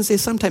 Actually, I shouldn't say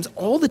sometimes,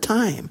 all the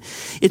time.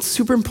 It's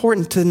super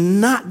important to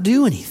not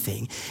do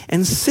anything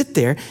and sit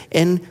there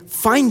and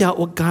find out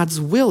what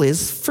God's will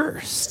is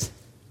first.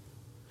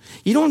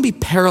 You don't want to be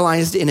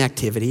paralyzed in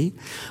activity,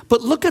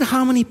 but look at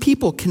how many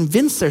people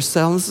convince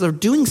themselves they're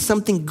doing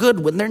something good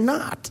when they're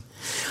not.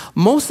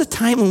 Most of the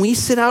time when we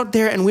sit out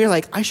there and we're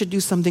like, I should do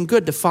something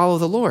good to follow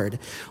the Lord,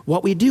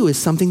 what we do is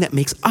something that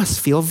makes us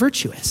feel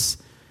virtuous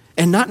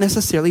and not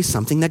necessarily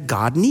something that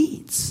God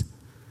needs.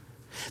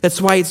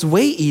 That's why it's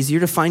way easier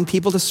to find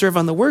people to serve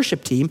on the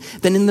worship team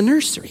than in the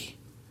nursery.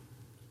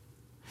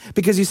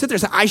 Because you sit there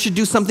and say, I should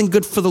do something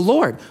good for the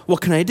Lord.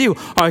 What can I do?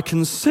 I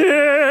can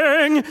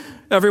sing.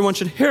 Everyone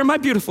should hear my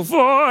beautiful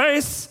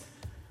voice.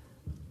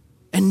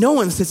 And no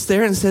one sits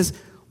there and says,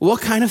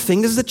 what kind of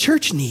thing does the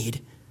church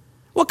need?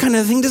 What kind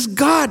of thing does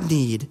God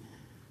need?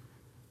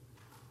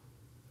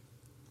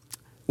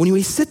 When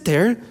we sit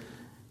there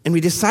and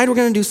we decide we're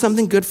going to do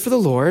something good for the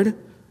Lord,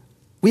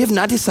 we have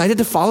not decided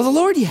to follow the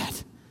Lord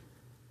yet.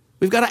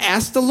 We've got to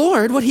ask the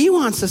Lord what he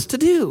wants us to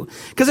do.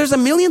 Because there's a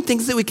million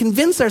things that we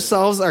convince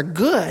ourselves are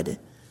good,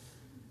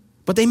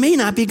 but they may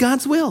not be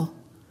God's will.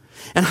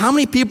 And how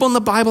many people in the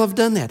Bible have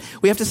done that?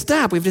 We have to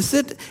stop. We have to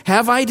sit.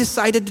 Have I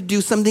decided to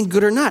do something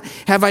good or not?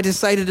 Have I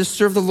decided to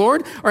serve the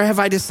Lord, or have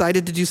I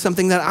decided to do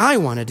something that I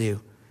want to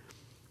do?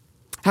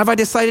 Have I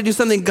decided to do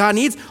something God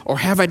needs, or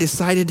have I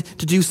decided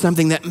to do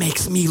something that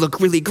makes me look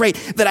really great,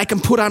 that I can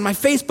put on my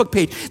Facebook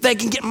page, that I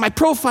can get my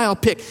profile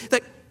pic?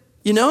 That,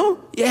 you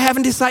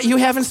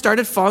haven't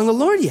started following the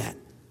Lord yet.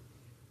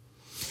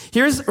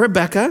 Here's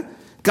Rebekah.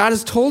 God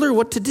has told her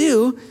what to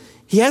do.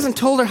 He hasn't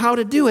told her how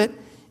to do it.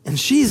 And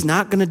she's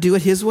not going to do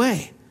it his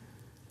way.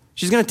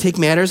 She's going to take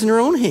matters in her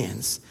own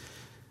hands.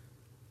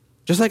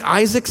 Just like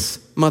Isaac's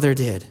mother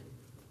did.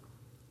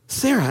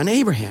 Sarah and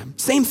Abraham,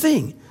 same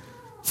thing.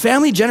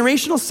 Family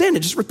generational sin,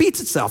 it just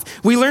repeats itself.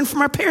 We learn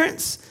from our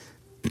parents.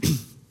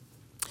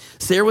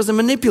 Sarah was a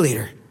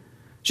manipulator.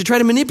 She tried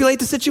to manipulate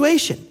the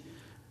situation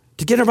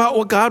to get about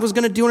what God was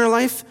going to do in her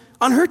life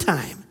on her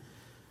time.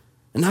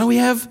 And now we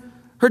have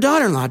her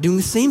daughter-in-law doing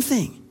the same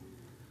thing.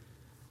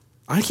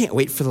 I can't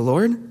wait for the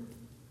Lord. I'm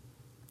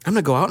going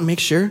to go out and make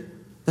sure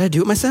that I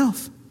do it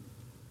myself.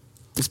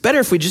 It's better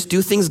if we just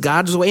do things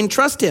God's way and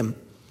trust him.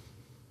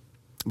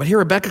 But here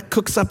Rebekah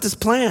cooks up this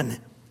plan.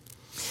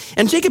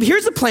 And Jacob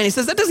hears the plan. He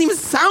says, that doesn't even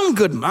sound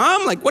good,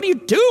 Mom. Like, what are you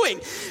doing?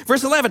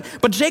 Verse 11,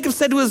 but Jacob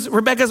said to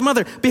Rebekah's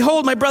mother,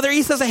 behold, my brother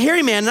Esau is a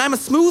hairy man, and I'm a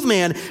smooth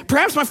man.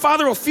 Perhaps my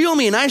father will feel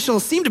me, and I shall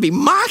seem to be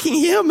mocking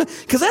him,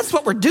 because that's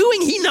what we're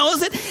doing. He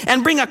knows it,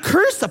 and bring a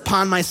curse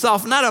upon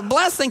myself, not a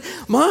blessing.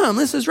 Mom,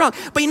 this is wrong.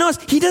 But you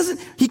notice,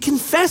 he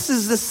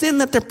confesses the sin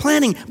that they're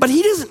planning, but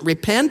he doesn't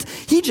repent.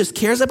 He just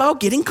cares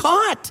about getting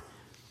caught.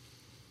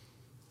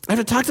 I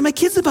have to talk to my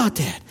kids about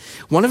that.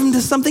 One of them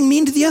does something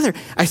mean to the other.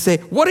 I say,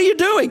 what are you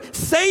doing?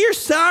 Say you're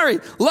sorry.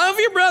 Love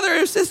your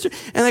brother or sister.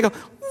 And they go,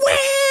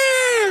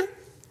 where?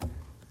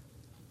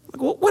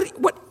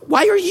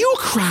 Why are you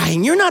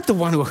crying? You're not the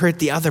one who hurt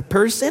the other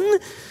person.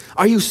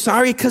 Are you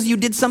sorry because you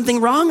did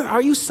something wrong? Or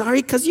are you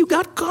sorry because you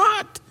got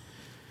caught?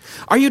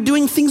 Are you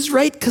doing things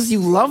right because you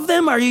love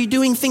them? Or are you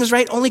doing things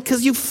right only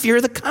because you fear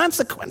the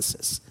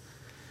consequences?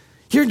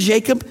 Here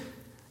Jacob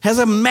has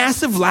a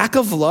massive lack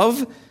of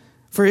love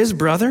for his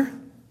brother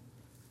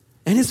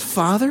and his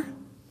father.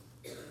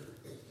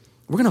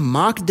 We're going to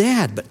mock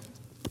Dad, but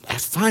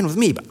that's fine with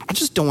me. But I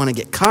just don't want to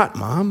get caught,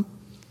 Mom.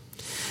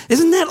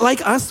 Isn't that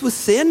like us with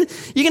sin?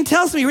 You can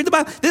tell somebody, you read the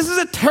Bible, this is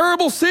a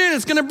terrible sin.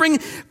 It's going to bring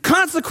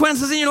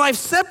consequences in your life,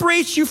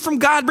 separate you from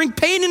God, bring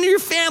pain into your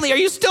family. Are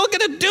you still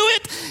going to do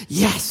it?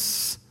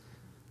 Yes.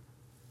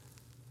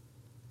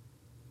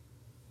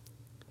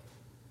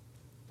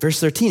 Verse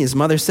 13, his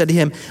mother said to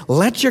him,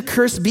 let your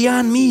curse be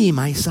on me,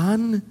 my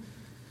son.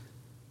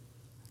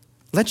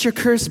 Let your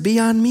curse be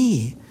on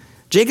me.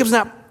 Jacob's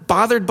not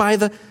bothered by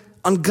the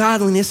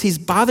ungodliness. He's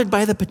bothered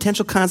by the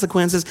potential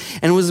consequences.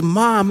 And when his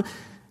mom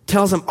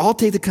tells him, I'll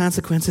take the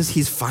consequences,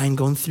 he's fine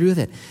going through with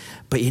it.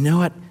 But you know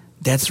what?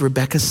 That's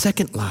Rebekah's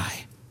second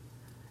lie.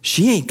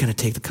 She ain't going to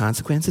take the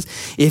consequences.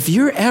 If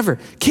you're ever,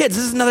 kids,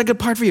 this is another good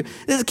part for you.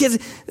 Kids,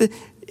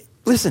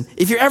 listen,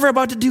 if you're ever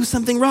about to do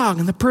something wrong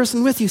and the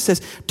person with you says,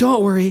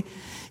 don't worry,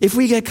 if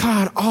we get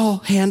caught, I'll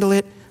handle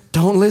it.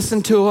 Don't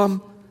listen to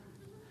them.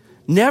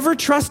 Never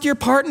trust your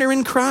partner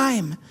in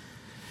crime.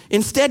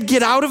 Instead,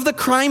 get out of the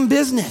crime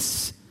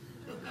business.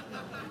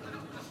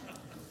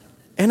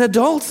 And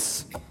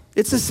adults,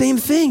 it's the same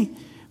thing.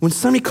 When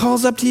somebody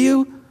calls up to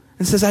you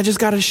and says, I just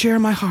got to share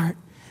my heart.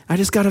 I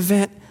just got to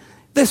vent.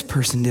 This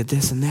person did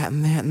this and that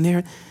and that and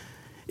there.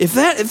 If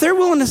they're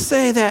willing to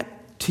say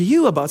that to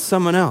you about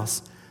someone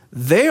else,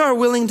 they are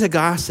willing to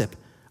gossip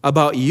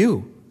about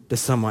you to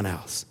someone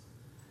else.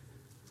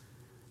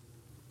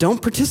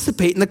 Don't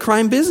participate in the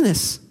crime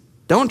business.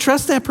 Don't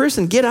trust that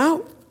person. Get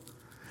out.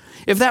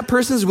 If that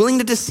person is willing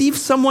to deceive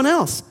someone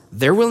else,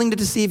 they're willing to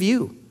deceive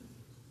you.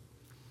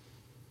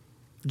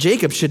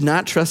 Jacob should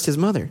not trust his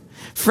mother.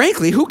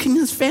 Frankly, who in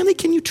his family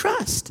can you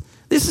trust?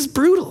 This is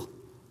brutal.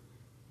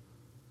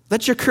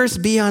 Let your curse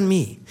be on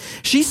me.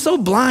 She's so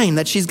blind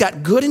that she's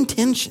got good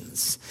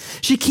intentions.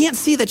 She can't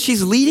see that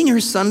she's leading her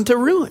son to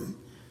ruin.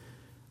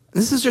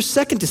 This is her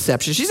second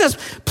deception. She's just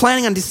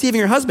planning on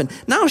deceiving her husband.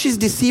 Now she's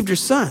deceived her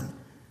son.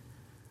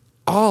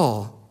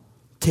 All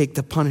take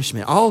the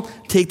punishment. I'll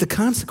take the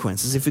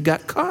consequences if we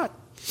got caught.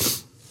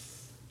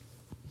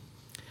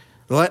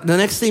 The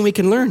next thing we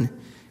can learn,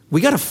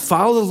 we got to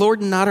follow the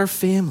Lord and not our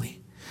family.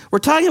 We're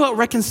talking about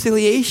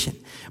reconciliation,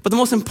 but the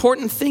most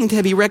important thing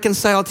to be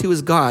reconciled to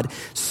is God.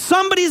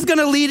 Somebody's going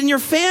to lead in your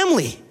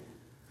family.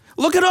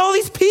 Look at all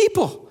these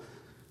people.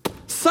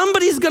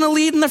 Somebody's going to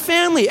lead in the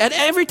family. At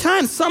every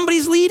time,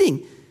 somebody's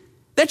leading.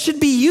 That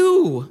should be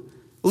you,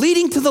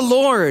 leading to the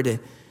Lord.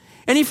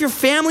 And if your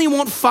family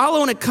won't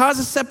follow and it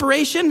causes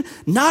separation,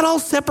 not all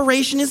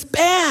separation is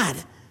bad.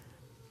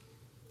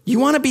 You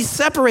want to be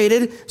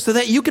separated so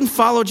that you can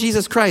follow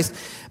Jesus Christ.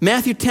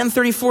 Matthew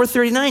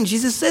 10:34-39,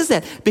 Jesus says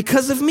that.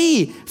 Because of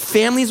me,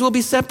 families will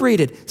be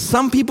separated.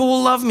 Some people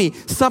will love me.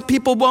 Some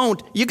people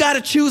won't. You got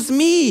to choose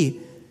me.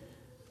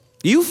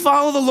 You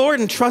follow the Lord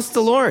and trust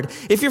the Lord.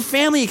 If your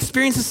family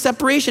experiences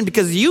separation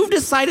because you've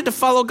decided to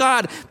follow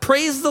God,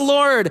 praise the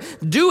Lord,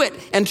 do it,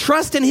 and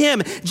trust in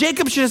him.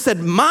 Jacob should have said,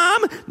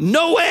 Mom,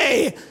 no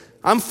way,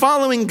 I'm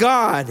following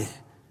God.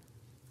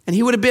 And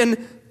he would have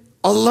been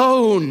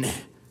alone,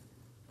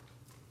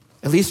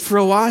 at least for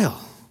a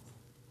while.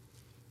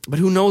 But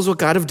who knows what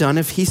God would have done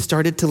if he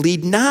started to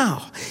lead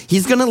now.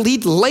 He's going to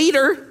lead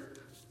later.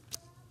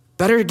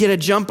 Better get a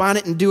jump on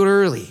it and do it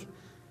early.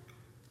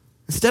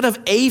 Instead of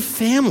a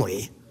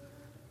family,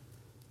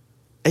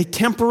 a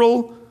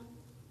temporal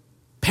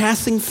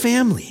passing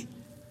family.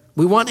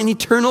 We want an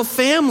eternal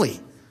family.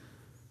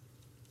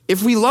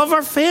 If we love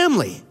our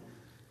family,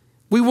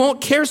 we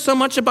won't care so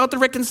much about the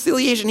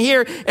reconciliation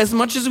here as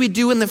much as we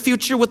do in the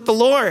future with the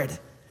Lord.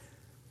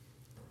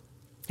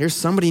 Here's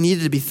somebody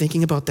needed to be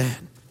thinking about that.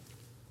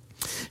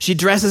 She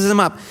dresses him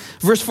up.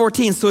 Verse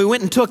 14, so he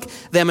went and took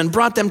them and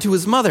brought them to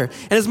his mother.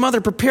 And his mother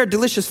prepared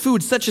delicious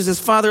food, such as his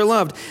father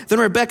loved. Then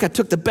Rebekah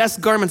took the best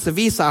garments of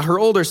Esau, her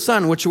older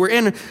son, which were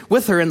in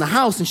with her in the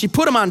house, and she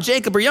put them on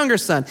Jacob, her younger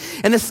son.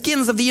 And the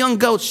skins of the young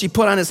goats she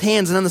put on his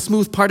hands and on the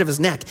smooth part of his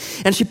neck.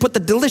 And she put the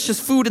delicious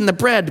food in the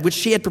bread, which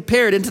she had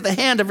prepared, into the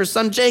hand of her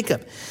son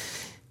Jacob.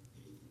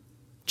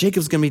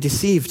 Jacob's going to be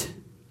deceived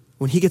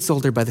when he gets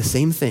older by the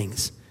same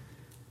things.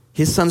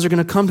 His sons are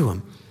going to come to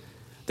him.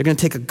 They're going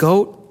to take a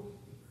goat.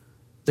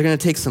 They're going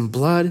to take some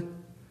blood.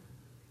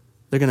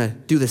 They're going to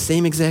do the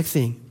same exact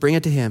thing. Bring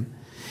it to him.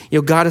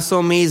 God is so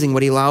amazing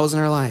what he allows in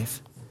our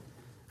life.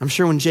 I'm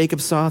sure when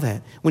Jacob saw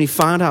that, when he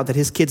found out that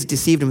his kids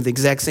deceived him with the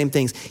exact same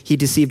things, he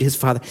deceived his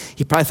father.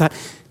 He probably thought,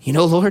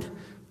 Lord,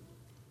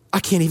 I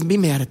can't even be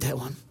mad at that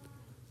one.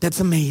 That's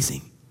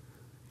amazing.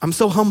 I'm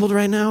so humbled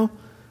right now.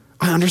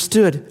 I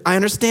understood. I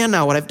understand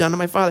now what I've done to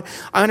my father.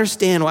 I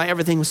understand why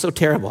everything was so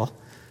terrible.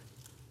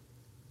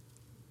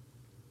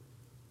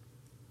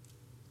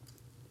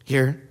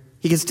 Here,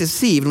 he gets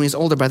deceived when he's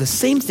older by the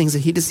same things that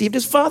he deceived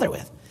his father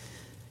with.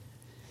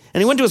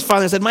 And he went to his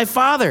father and said, my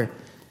father. And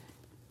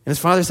his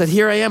father said,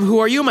 here I am. Who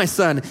are you, my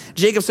son?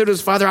 Jacob said to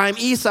his father, I am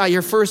Esau,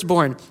 your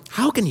firstborn.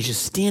 How can you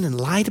just stand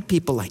and lie to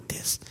people like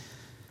this?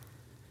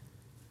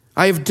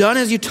 I have done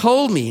as you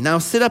told me. Now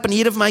sit up and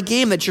eat of my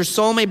game, that your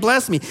soul may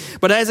bless me.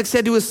 But Isaac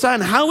said to his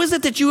son, how is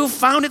it that you have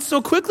found it so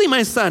quickly,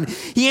 my son?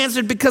 He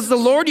answered, because the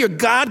Lord your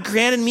God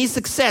granted me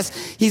success.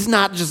 He's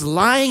not just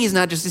lying. He's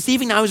not just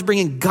deceiving. Now he's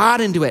bringing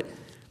God into it.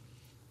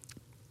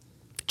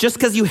 Just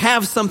because you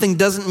have something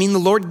doesn't mean the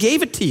Lord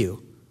gave it to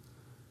you.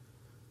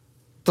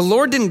 The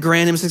Lord didn't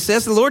grant him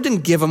success. The Lord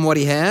didn't give him what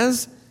he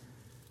has.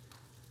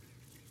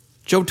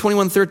 Job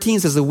 21:13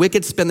 says, the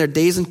wicked spend their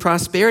days in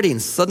prosperity,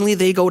 and suddenly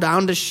they go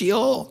down to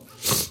Sheol,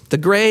 the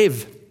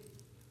grave.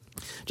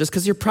 Just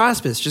because you're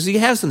prosperous, just because you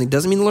have something,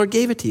 doesn't mean the Lord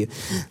gave it to you.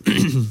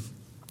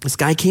 This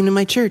guy came to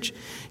my church. He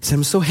said,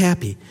 I'm so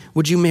happy.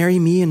 Would you marry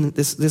me and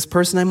this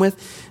person I'm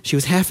with? She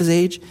was half his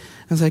age.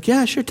 I was like,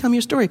 yeah, sure, tell me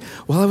your story.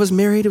 Well, I was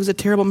married. It was a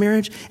terrible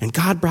marriage, and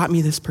God brought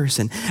me this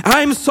person.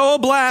 I'm so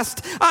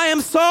blessed. I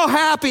am so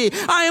happy.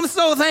 I am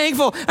so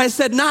thankful. I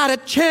said, not a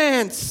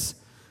chance.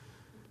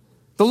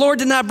 The Lord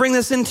did not bring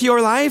this into your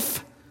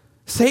life.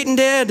 Satan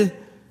did.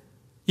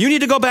 You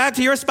need to go back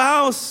to your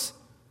spouse.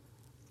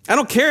 I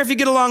don't care if you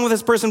get along with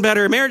this person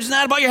better. Marriage is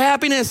not about your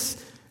happiness.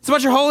 It's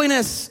about your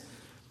holiness.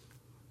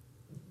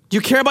 Do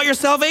you care about your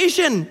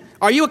salvation?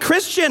 Are you a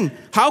Christian?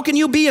 How can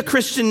you be a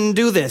Christian and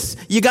do this?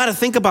 You got to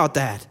think about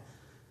that.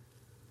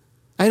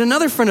 I had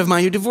another friend of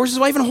mine who divorced his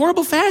wife in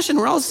horrible fashion.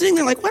 We're all sitting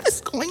there like, what is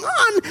going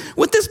on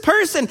with this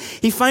person?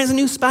 He finds a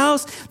new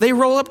spouse. They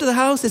roll up to the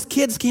house. His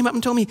kids came up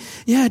and told me,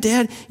 yeah,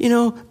 Dad,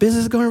 business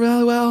is going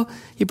really well.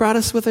 He brought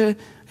us with our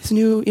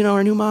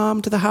new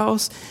mom to the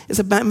house. It's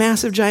a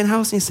massive, giant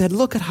house. And he said,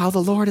 look at how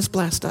the Lord has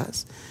blessed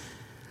us.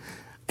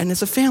 And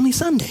it's a family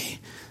Sunday,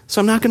 so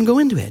I'm not going to go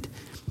into it.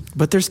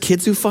 But there's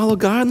kids who follow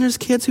God and there's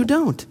kids who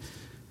don't.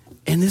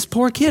 And this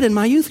poor kid in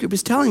my youth group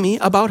is telling me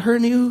about her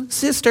new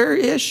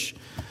sister-ish,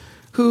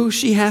 who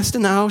she has to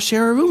now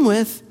share a room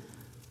with.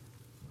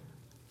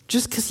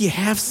 Just because you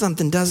have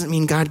something doesn't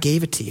mean God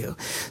gave it to you.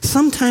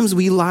 Sometimes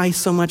we lie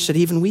so much that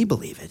even we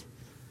believe it.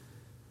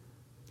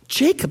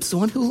 Jacob's the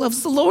one who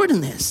loves the Lord in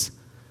this.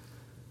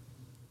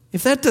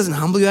 If that doesn't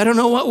humble you, I don't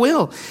know what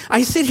will.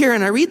 I sit here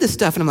and I read this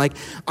stuff and I'm like,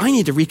 I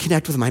need to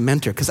reconnect with my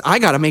mentor because I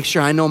got to make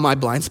sure I know my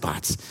blind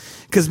spots.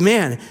 Because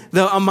man,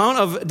 the amount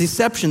of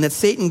deception that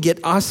Satan get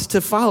us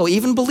to follow,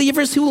 even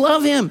believers who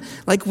love him,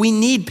 like we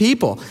need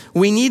people.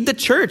 We need the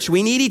church.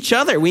 We need each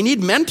other. We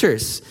need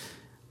mentors.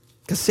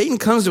 Because Satan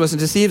comes to us and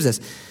deceives us.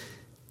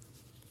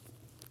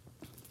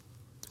 I'm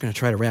going to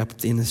try to wrap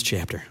up in this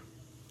chapter.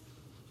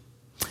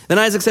 Then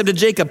Isaac said to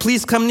Jacob,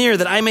 please come near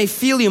that I may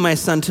feel you, my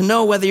son, to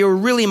know whether you're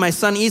really my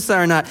son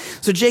Esau or not.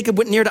 So Jacob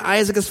went near to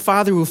Isaac, his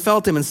father, who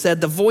felt him and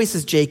said, the voice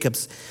is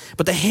Jacob's,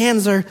 but the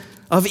hands are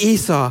of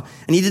Esau.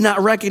 And he did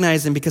not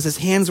recognize him because his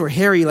hands were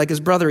hairy like his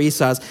brother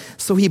Esau's.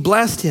 So he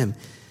blessed him.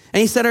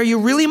 And he said, are you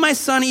really my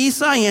son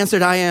Esau? He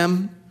answered, I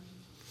am.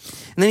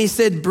 And then he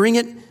said, bring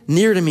it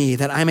near to me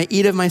that I may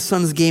eat of my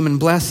son's game and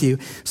bless you.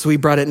 So he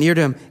brought it near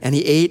to him, and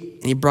he ate,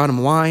 and he brought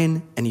him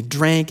wine, and he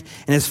drank.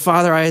 And his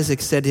father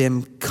Isaac said to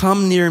him,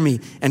 come near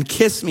me and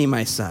kiss me,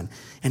 my son.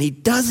 And he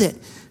does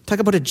it. Talk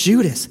about a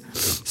Judas.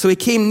 So he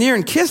came near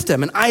and kissed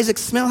him, and Isaac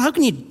smelled, how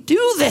can you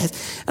do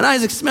this? And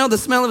Isaac smelled the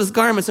smell of his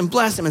garments and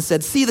blessed him and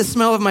said, see, the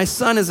smell of my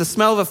son is the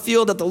smell of a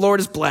field that the Lord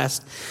has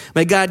blessed.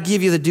 May God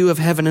give you the dew of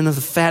heaven and of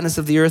the fatness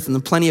of the earth and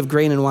the plenty of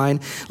grain and wine.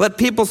 Let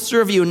people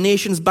serve you and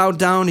nations bow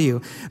down to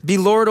you. Be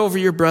Lord over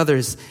your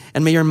brothers,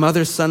 and may your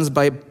mother's sons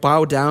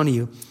bow down to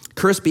you.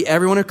 Cursed be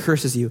everyone who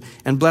curses you,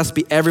 and blessed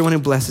be everyone who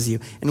blesses you.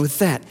 And with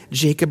that,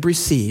 Jacob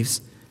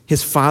receives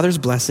his father's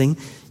blessing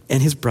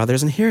and his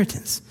brother's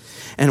inheritance.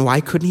 And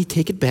why couldn't he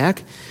take it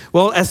back?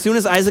 Well, as soon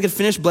as Isaac had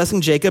finished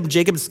blessing Jacob,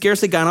 Jacob had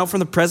scarcely gone out from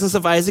the presence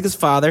of Isaac his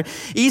father.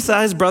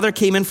 Esau, his brother,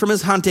 came in from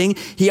his hunting.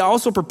 He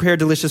also prepared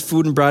delicious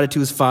food and brought it to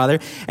his father.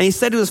 And he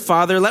said to his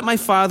father, let my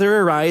father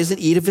arise and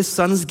eat of his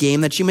son's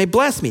game, that you may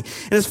bless me.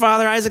 And his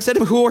father Isaac said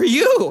to him, who are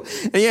you?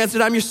 And he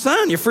answered, I'm your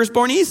son, your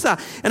firstborn Esau.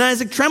 And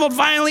Isaac trembled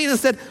violently and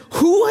said,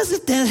 who was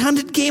it that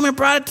hunted game and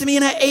brought it to me?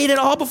 And I ate it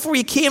all before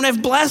you came, and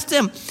I've blessed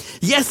him.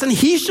 Yes, and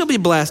he shall be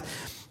blessed.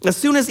 As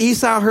soon as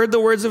Esau heard the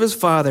words of his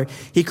father,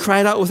 he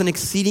cried out with an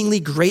exceedingly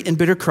great and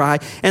bitter cry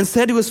and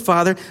said to his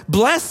father,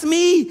 bless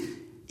me,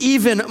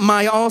 even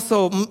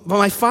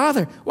my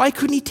father. Why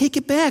couldn't he take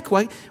it back?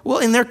 Why? Well,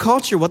 in their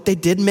culture, what they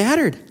did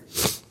mattered.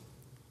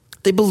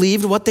 They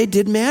believed what they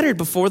did mattered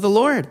before the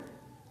Lord.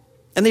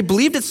 And they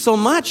believed it so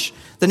much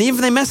that even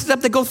if they messed it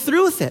up, they go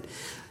through with it.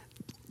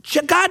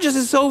 God just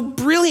is so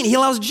brilliant. He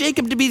allows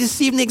Jacob to be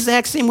deceived in the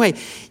exact same way.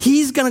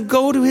 He's going to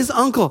go to his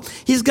uncle.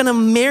 He's going to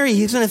marry.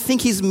 He's going to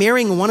think he's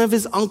marrying one of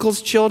his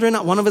uncle's children,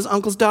 one of his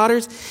uncle's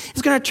daughters.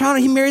 He's going to try,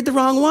 he married the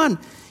wrong one.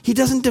 He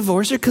doesn't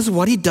divorce her because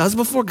what he does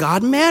before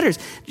God matters.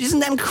 Isn't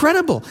that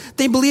incredible?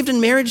 They believed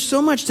in marriage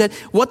so much that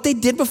what they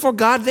did before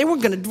God, they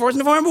weren't going to divorce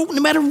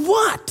no matter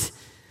what.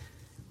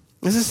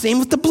 It's the same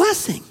with the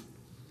blessing.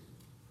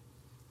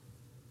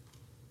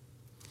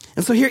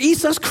 And so here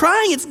Esau's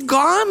crying, it's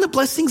gone, the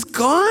blessing's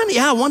gone.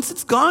 Yeah, once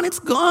it's gone, it's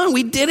gone.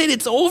 We did it,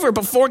 it's over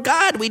before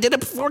God. We did it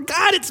before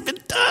God, it's been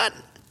done.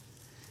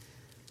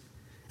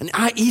 And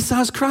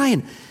Esau's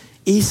crying.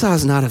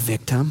 Esau's not a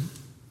victim.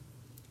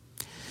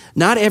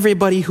 Not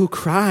everybody who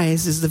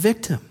cries is the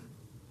victim.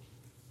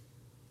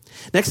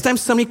 Next time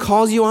somebody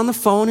calls you on the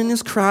phone and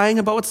is crying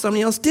about what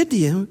somebody else did to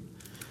you,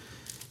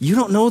 you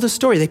don't know the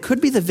story. They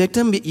could be the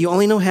victim, but you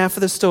only know half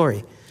of the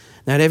story.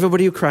 Not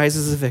everybody who cries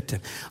is a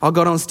victim. I'll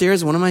go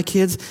downstairs, one of my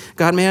kids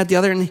got mad at the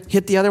other and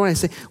hit the other one. I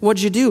say,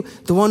 what'd you do?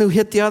 The one who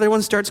hit the other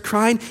one starts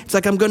crying. It's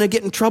like, I'm going to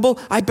get in trouble.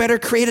 I better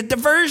create a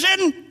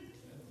diversion.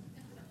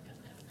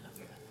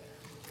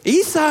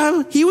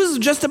 Esau, he was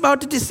just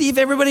about to deceive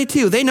everybody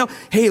too. They know,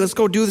 hey, let's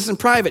go do this in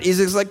private.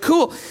 Esau's like,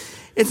 cool.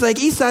 It's like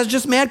Esau's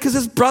just mad because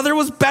his brother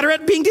was better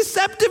at being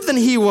deceptive than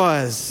he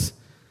was.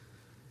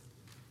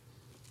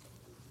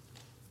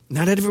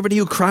 Not everybody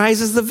who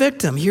cries is the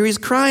victim. Here he's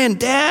crying,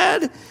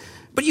 Dad.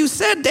 But you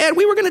said, Dad,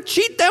 we were going to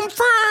cheat them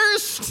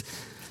first.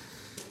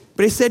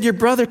 But he said, your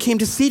brother came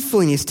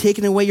deceitfully and he's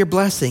taken away your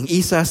blessing.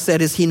 Esau said,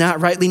 is he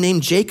not rightly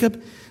named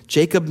Jacob?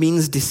 Jacob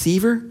means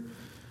deceiver.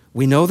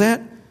 We know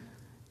that.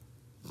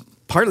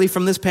 Partly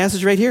from this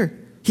passage right here.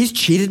 He's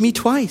cheated me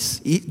twice.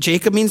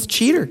 Jacob means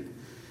cheater.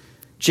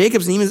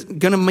 Jacob's name is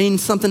going to mean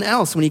something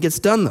else when he gets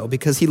done, though,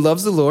 because he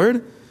loves the Lord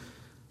and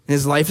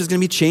his life is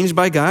going to be changed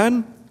by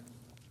God.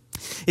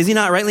 Is he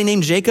not rightly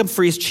named Jacob?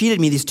 For he's cheated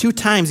me these 2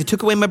 times. He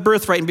took away my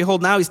birthright, and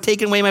behold, now he's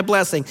taken away my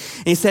blessing.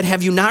 And he said,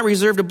 have you not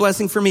reserved a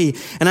blessing for me?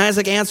 And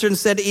Isaac answered and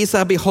said to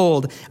Esau,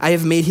 behold, I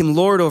have made him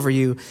lord over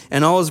you,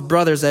 and all his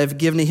brothers I have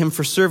given to him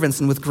for servants,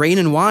 and with grain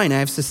and wine I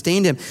have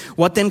sustained him.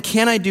 What then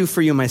can I do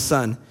for you, my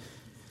son?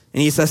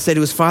 And Esau said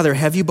to his father,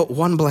 have you but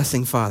one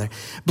blessing, father?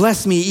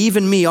 Bless me,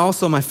 even me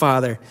also, my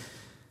father.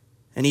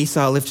 And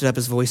Esau lifted up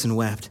his voice and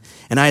wept.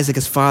 And Isaac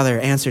his father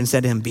answered and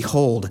said to him,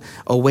 behold,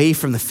 away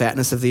from the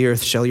fatness of the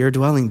earth shall your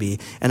dwelling be,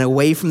 and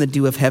away from the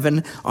dew of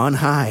heaven on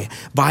high.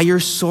 By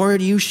your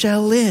sword you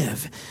shall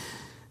live.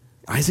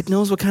 Isaac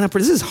knows what kind of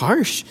person, this is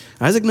harsh.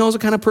 Isaac knows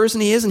what kind of person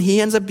he is, and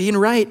he ends up being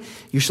right.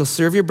 You shall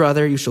serve your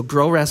brother, you shall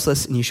grow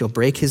restless, and you shall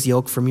break his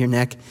yoke from your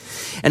neck.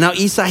 And now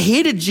Esau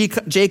hated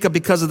Jacob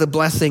because of the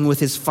blessing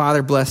with his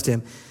father blessed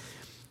him.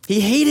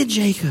 He hated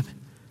Jacob.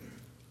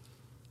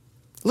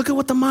 Look at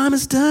what the mom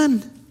has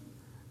done.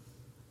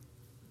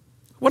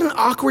 What an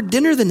awkward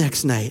dinner the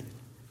next night.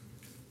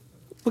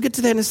 We'll get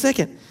to that in a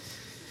second.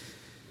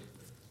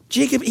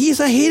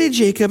 Esau hated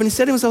Jacob, and he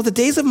said to himself, the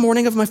days of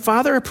mourning of my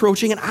father are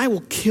approaching, and I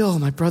will kill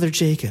my brother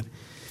Jacob.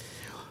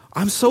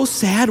 I'm so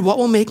sad, what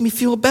will make me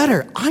feel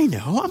better? I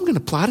know, I'm going to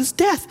plot his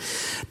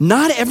death.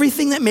 Not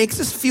everything that makes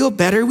us feel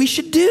better we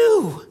should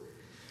do.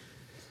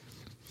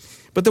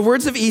 But the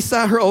words of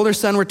Esau, her older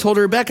son, were told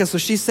to Rebekah, so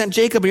she sent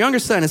Jacob, her younger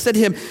son, and said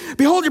to him,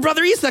 behold, your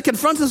brother Esau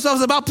confronts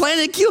himself about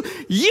planning to kill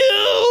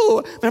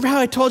you. Remember how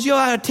I told you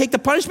I would take the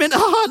punishment?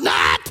 Oh,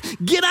 not!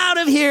 Get out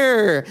of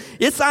here!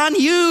 It's on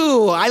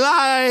you! I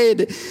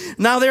lied!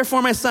 Now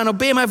therefore, my son,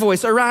 obey my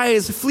voice.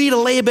 Arise, flee to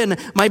Laban,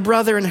 my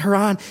brother in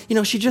Haran. You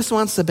know, she just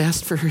wants the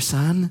best for her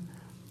son.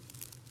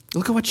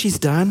 Look at what she's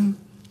done.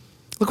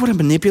 Look what a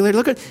manipulator.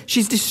 Look at,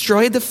 she's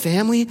destroyed the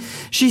family.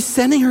 She's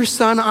sending her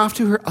son off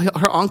to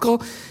her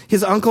uncle,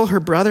 his uncle,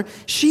 her brother.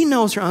 She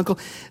knows her uncle.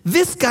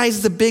 This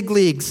guy's the big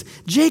leagues.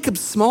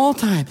 Jacob's small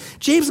time.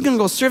 Jacob's going to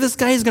go serve this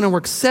guy. He's going to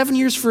work 7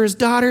 years for his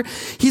daughter.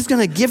 He's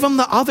going to give him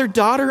the other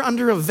daughter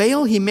under a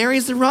veil. He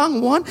marries the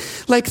wrong one.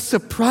 Like,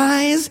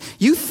 surprise.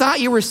 You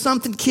thought you were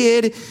something,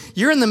 kid.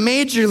 You're in the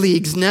major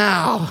leagues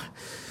now.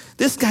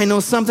 This guy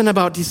knows something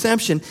about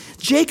deception.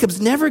 Jacob's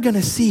never going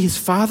to see his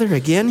father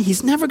again.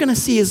 He's never going to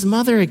see his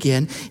mother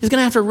again. He's going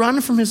to have to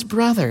run from his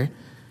brother,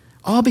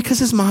 all because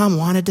his mom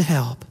wanted to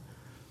help.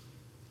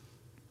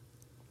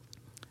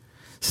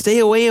 Stay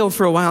away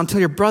for a while until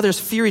your brother's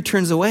fury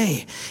turns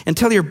away,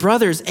 until your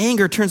brother's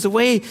anger turns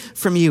away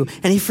from you,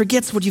 and he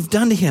forgets what you've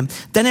done to him.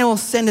 Then I will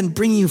send and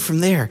bring you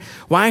from there.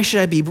 Why should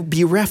I be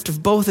bereft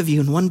of both of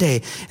you in one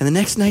day? And the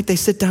next night they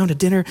sit down to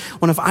dinner.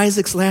 One of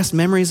Isaac's last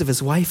memories of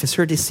his wife is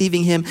her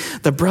deceiving him.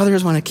 The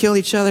brothers want to kill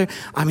each other.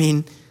 I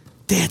mean,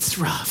 that's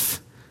rough.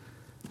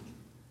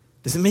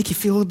 Does it make you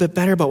feel a little bit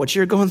better about what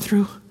you're going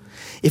through?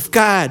 If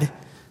God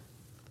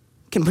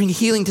can bring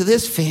healing to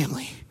this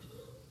family,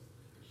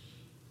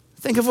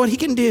 think of what he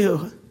can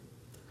do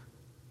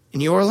in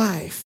your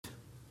life.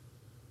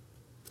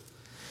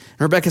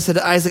 And Rebekah said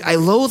to Isaac, I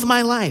loathe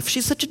my life.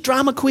 She's such a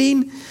drama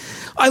queen.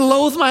 I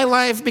loathe my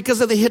life because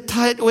of the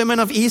Hittite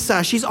women of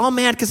Esau. She's all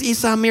mad because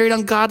Esau married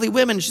ungodly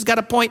women. She's got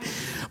a point.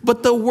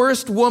 But the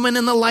worst woman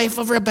in the life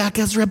of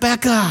Rebekah is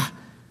Rebekah.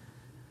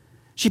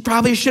 She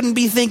probably shouldn't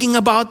be thinking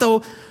about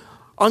the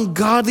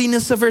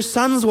ungodliness of her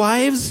son's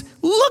wives.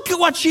 Look at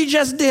what she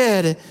just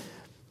did.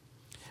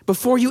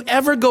 Before you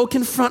ever go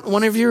confront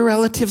one of your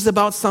relatives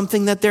about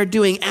something that they're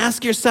doing,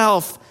 ask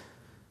yourself,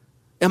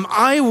 am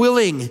I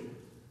willing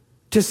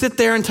to sit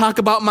there and talk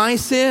about my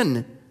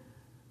sin?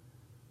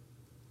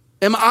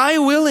 Am I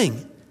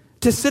willing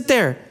to sit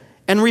there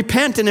and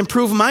repent and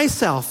improve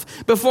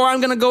myself before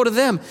I'm going to go to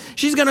them?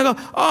 She's going to go,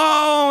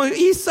 oh,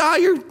 Esau,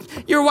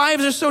 your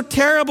wives are so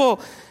terrible.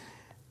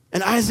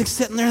 And Isaac's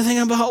sitting there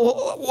thinking about,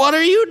 well, what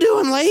are you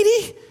doing,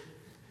 lady?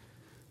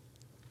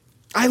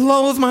 I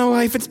loathe my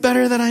wife. It's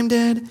better that I'm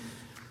dead.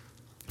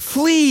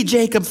 Flee,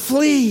 Jacob,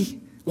 flee.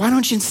 Why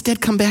don't you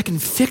instead come back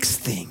and fix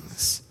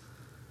things?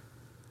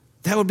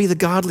 That would be the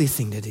godly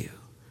thing to do.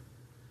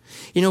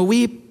 You know,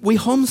 we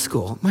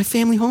homeschool. My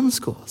family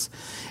homeschools.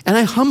 And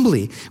I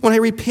humbly, when I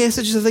read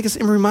passages like this,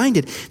 I'm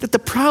reminded that the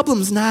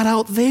problem's not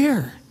out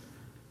there.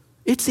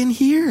 It's in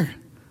here.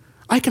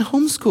 I can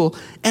homeschool,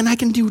 and I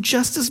can do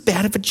just as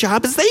bad of a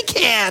job as they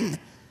can.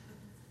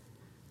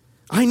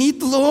 I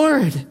need the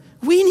Lord.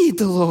 We need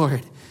the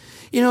Lord.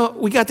 You know,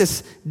 we got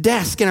this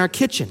desk in our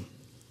kitchen.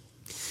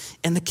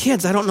 And the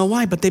kids, I don't know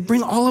why, but they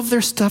bring all of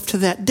their stuff to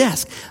that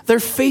desk. Their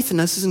faith in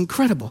us is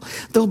incredible.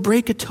 They'll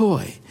break a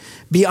toy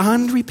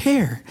beyond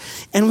repair.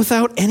 And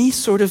without any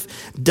sort of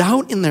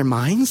doubt in their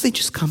minds, they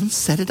just come and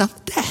set it on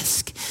the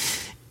desk.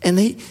 And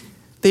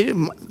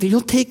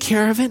they'll take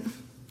care of it.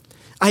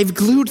 I've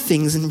glued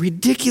things in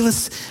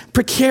ridiculous,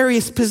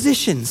 precarious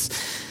positions.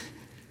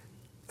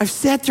 I've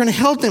sat there and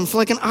held them for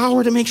like an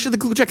hour to make sure the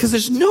glue dry, because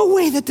there's no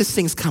way that this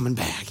thing's coming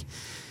back.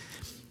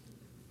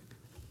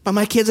 But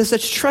my kids have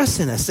such trust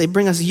in us. They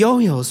bring us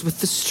yo-yos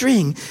with the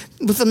string,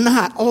 with the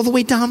knot all the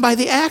way down by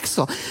the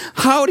axle.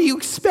 How do you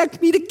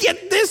expect me to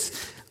get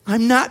this?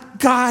 I'm not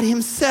God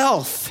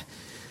himself.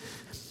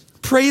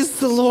 Praise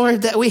the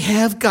Lord that we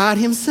have God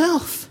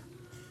himself.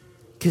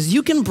 Because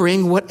you can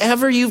bring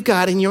whatever you've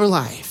got in your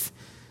life.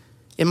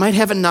 It might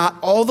have a knot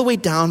all the way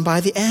down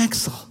by the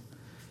axle.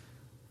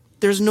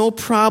 There's no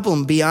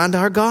problem beyond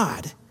our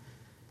God.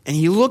 And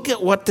you look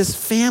at what this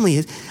family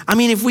is. I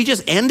mean, if we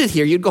just ended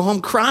here, you'd go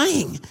home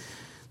crying.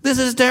 This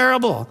is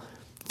terrible.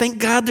 Thank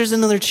God there's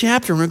another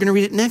chapter, and we're going to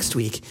read it next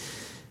week.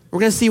 We're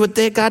going to see what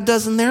God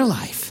does in their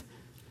life.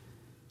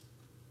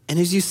 And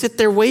as you sit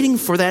there waiting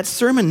for that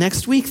sermon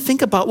next week,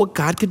 think about what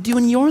God could do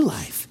in your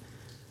life.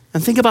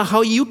 And think about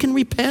how you can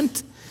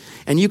repent,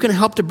 and you can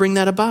help to bring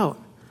that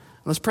about.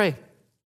 Let's pray.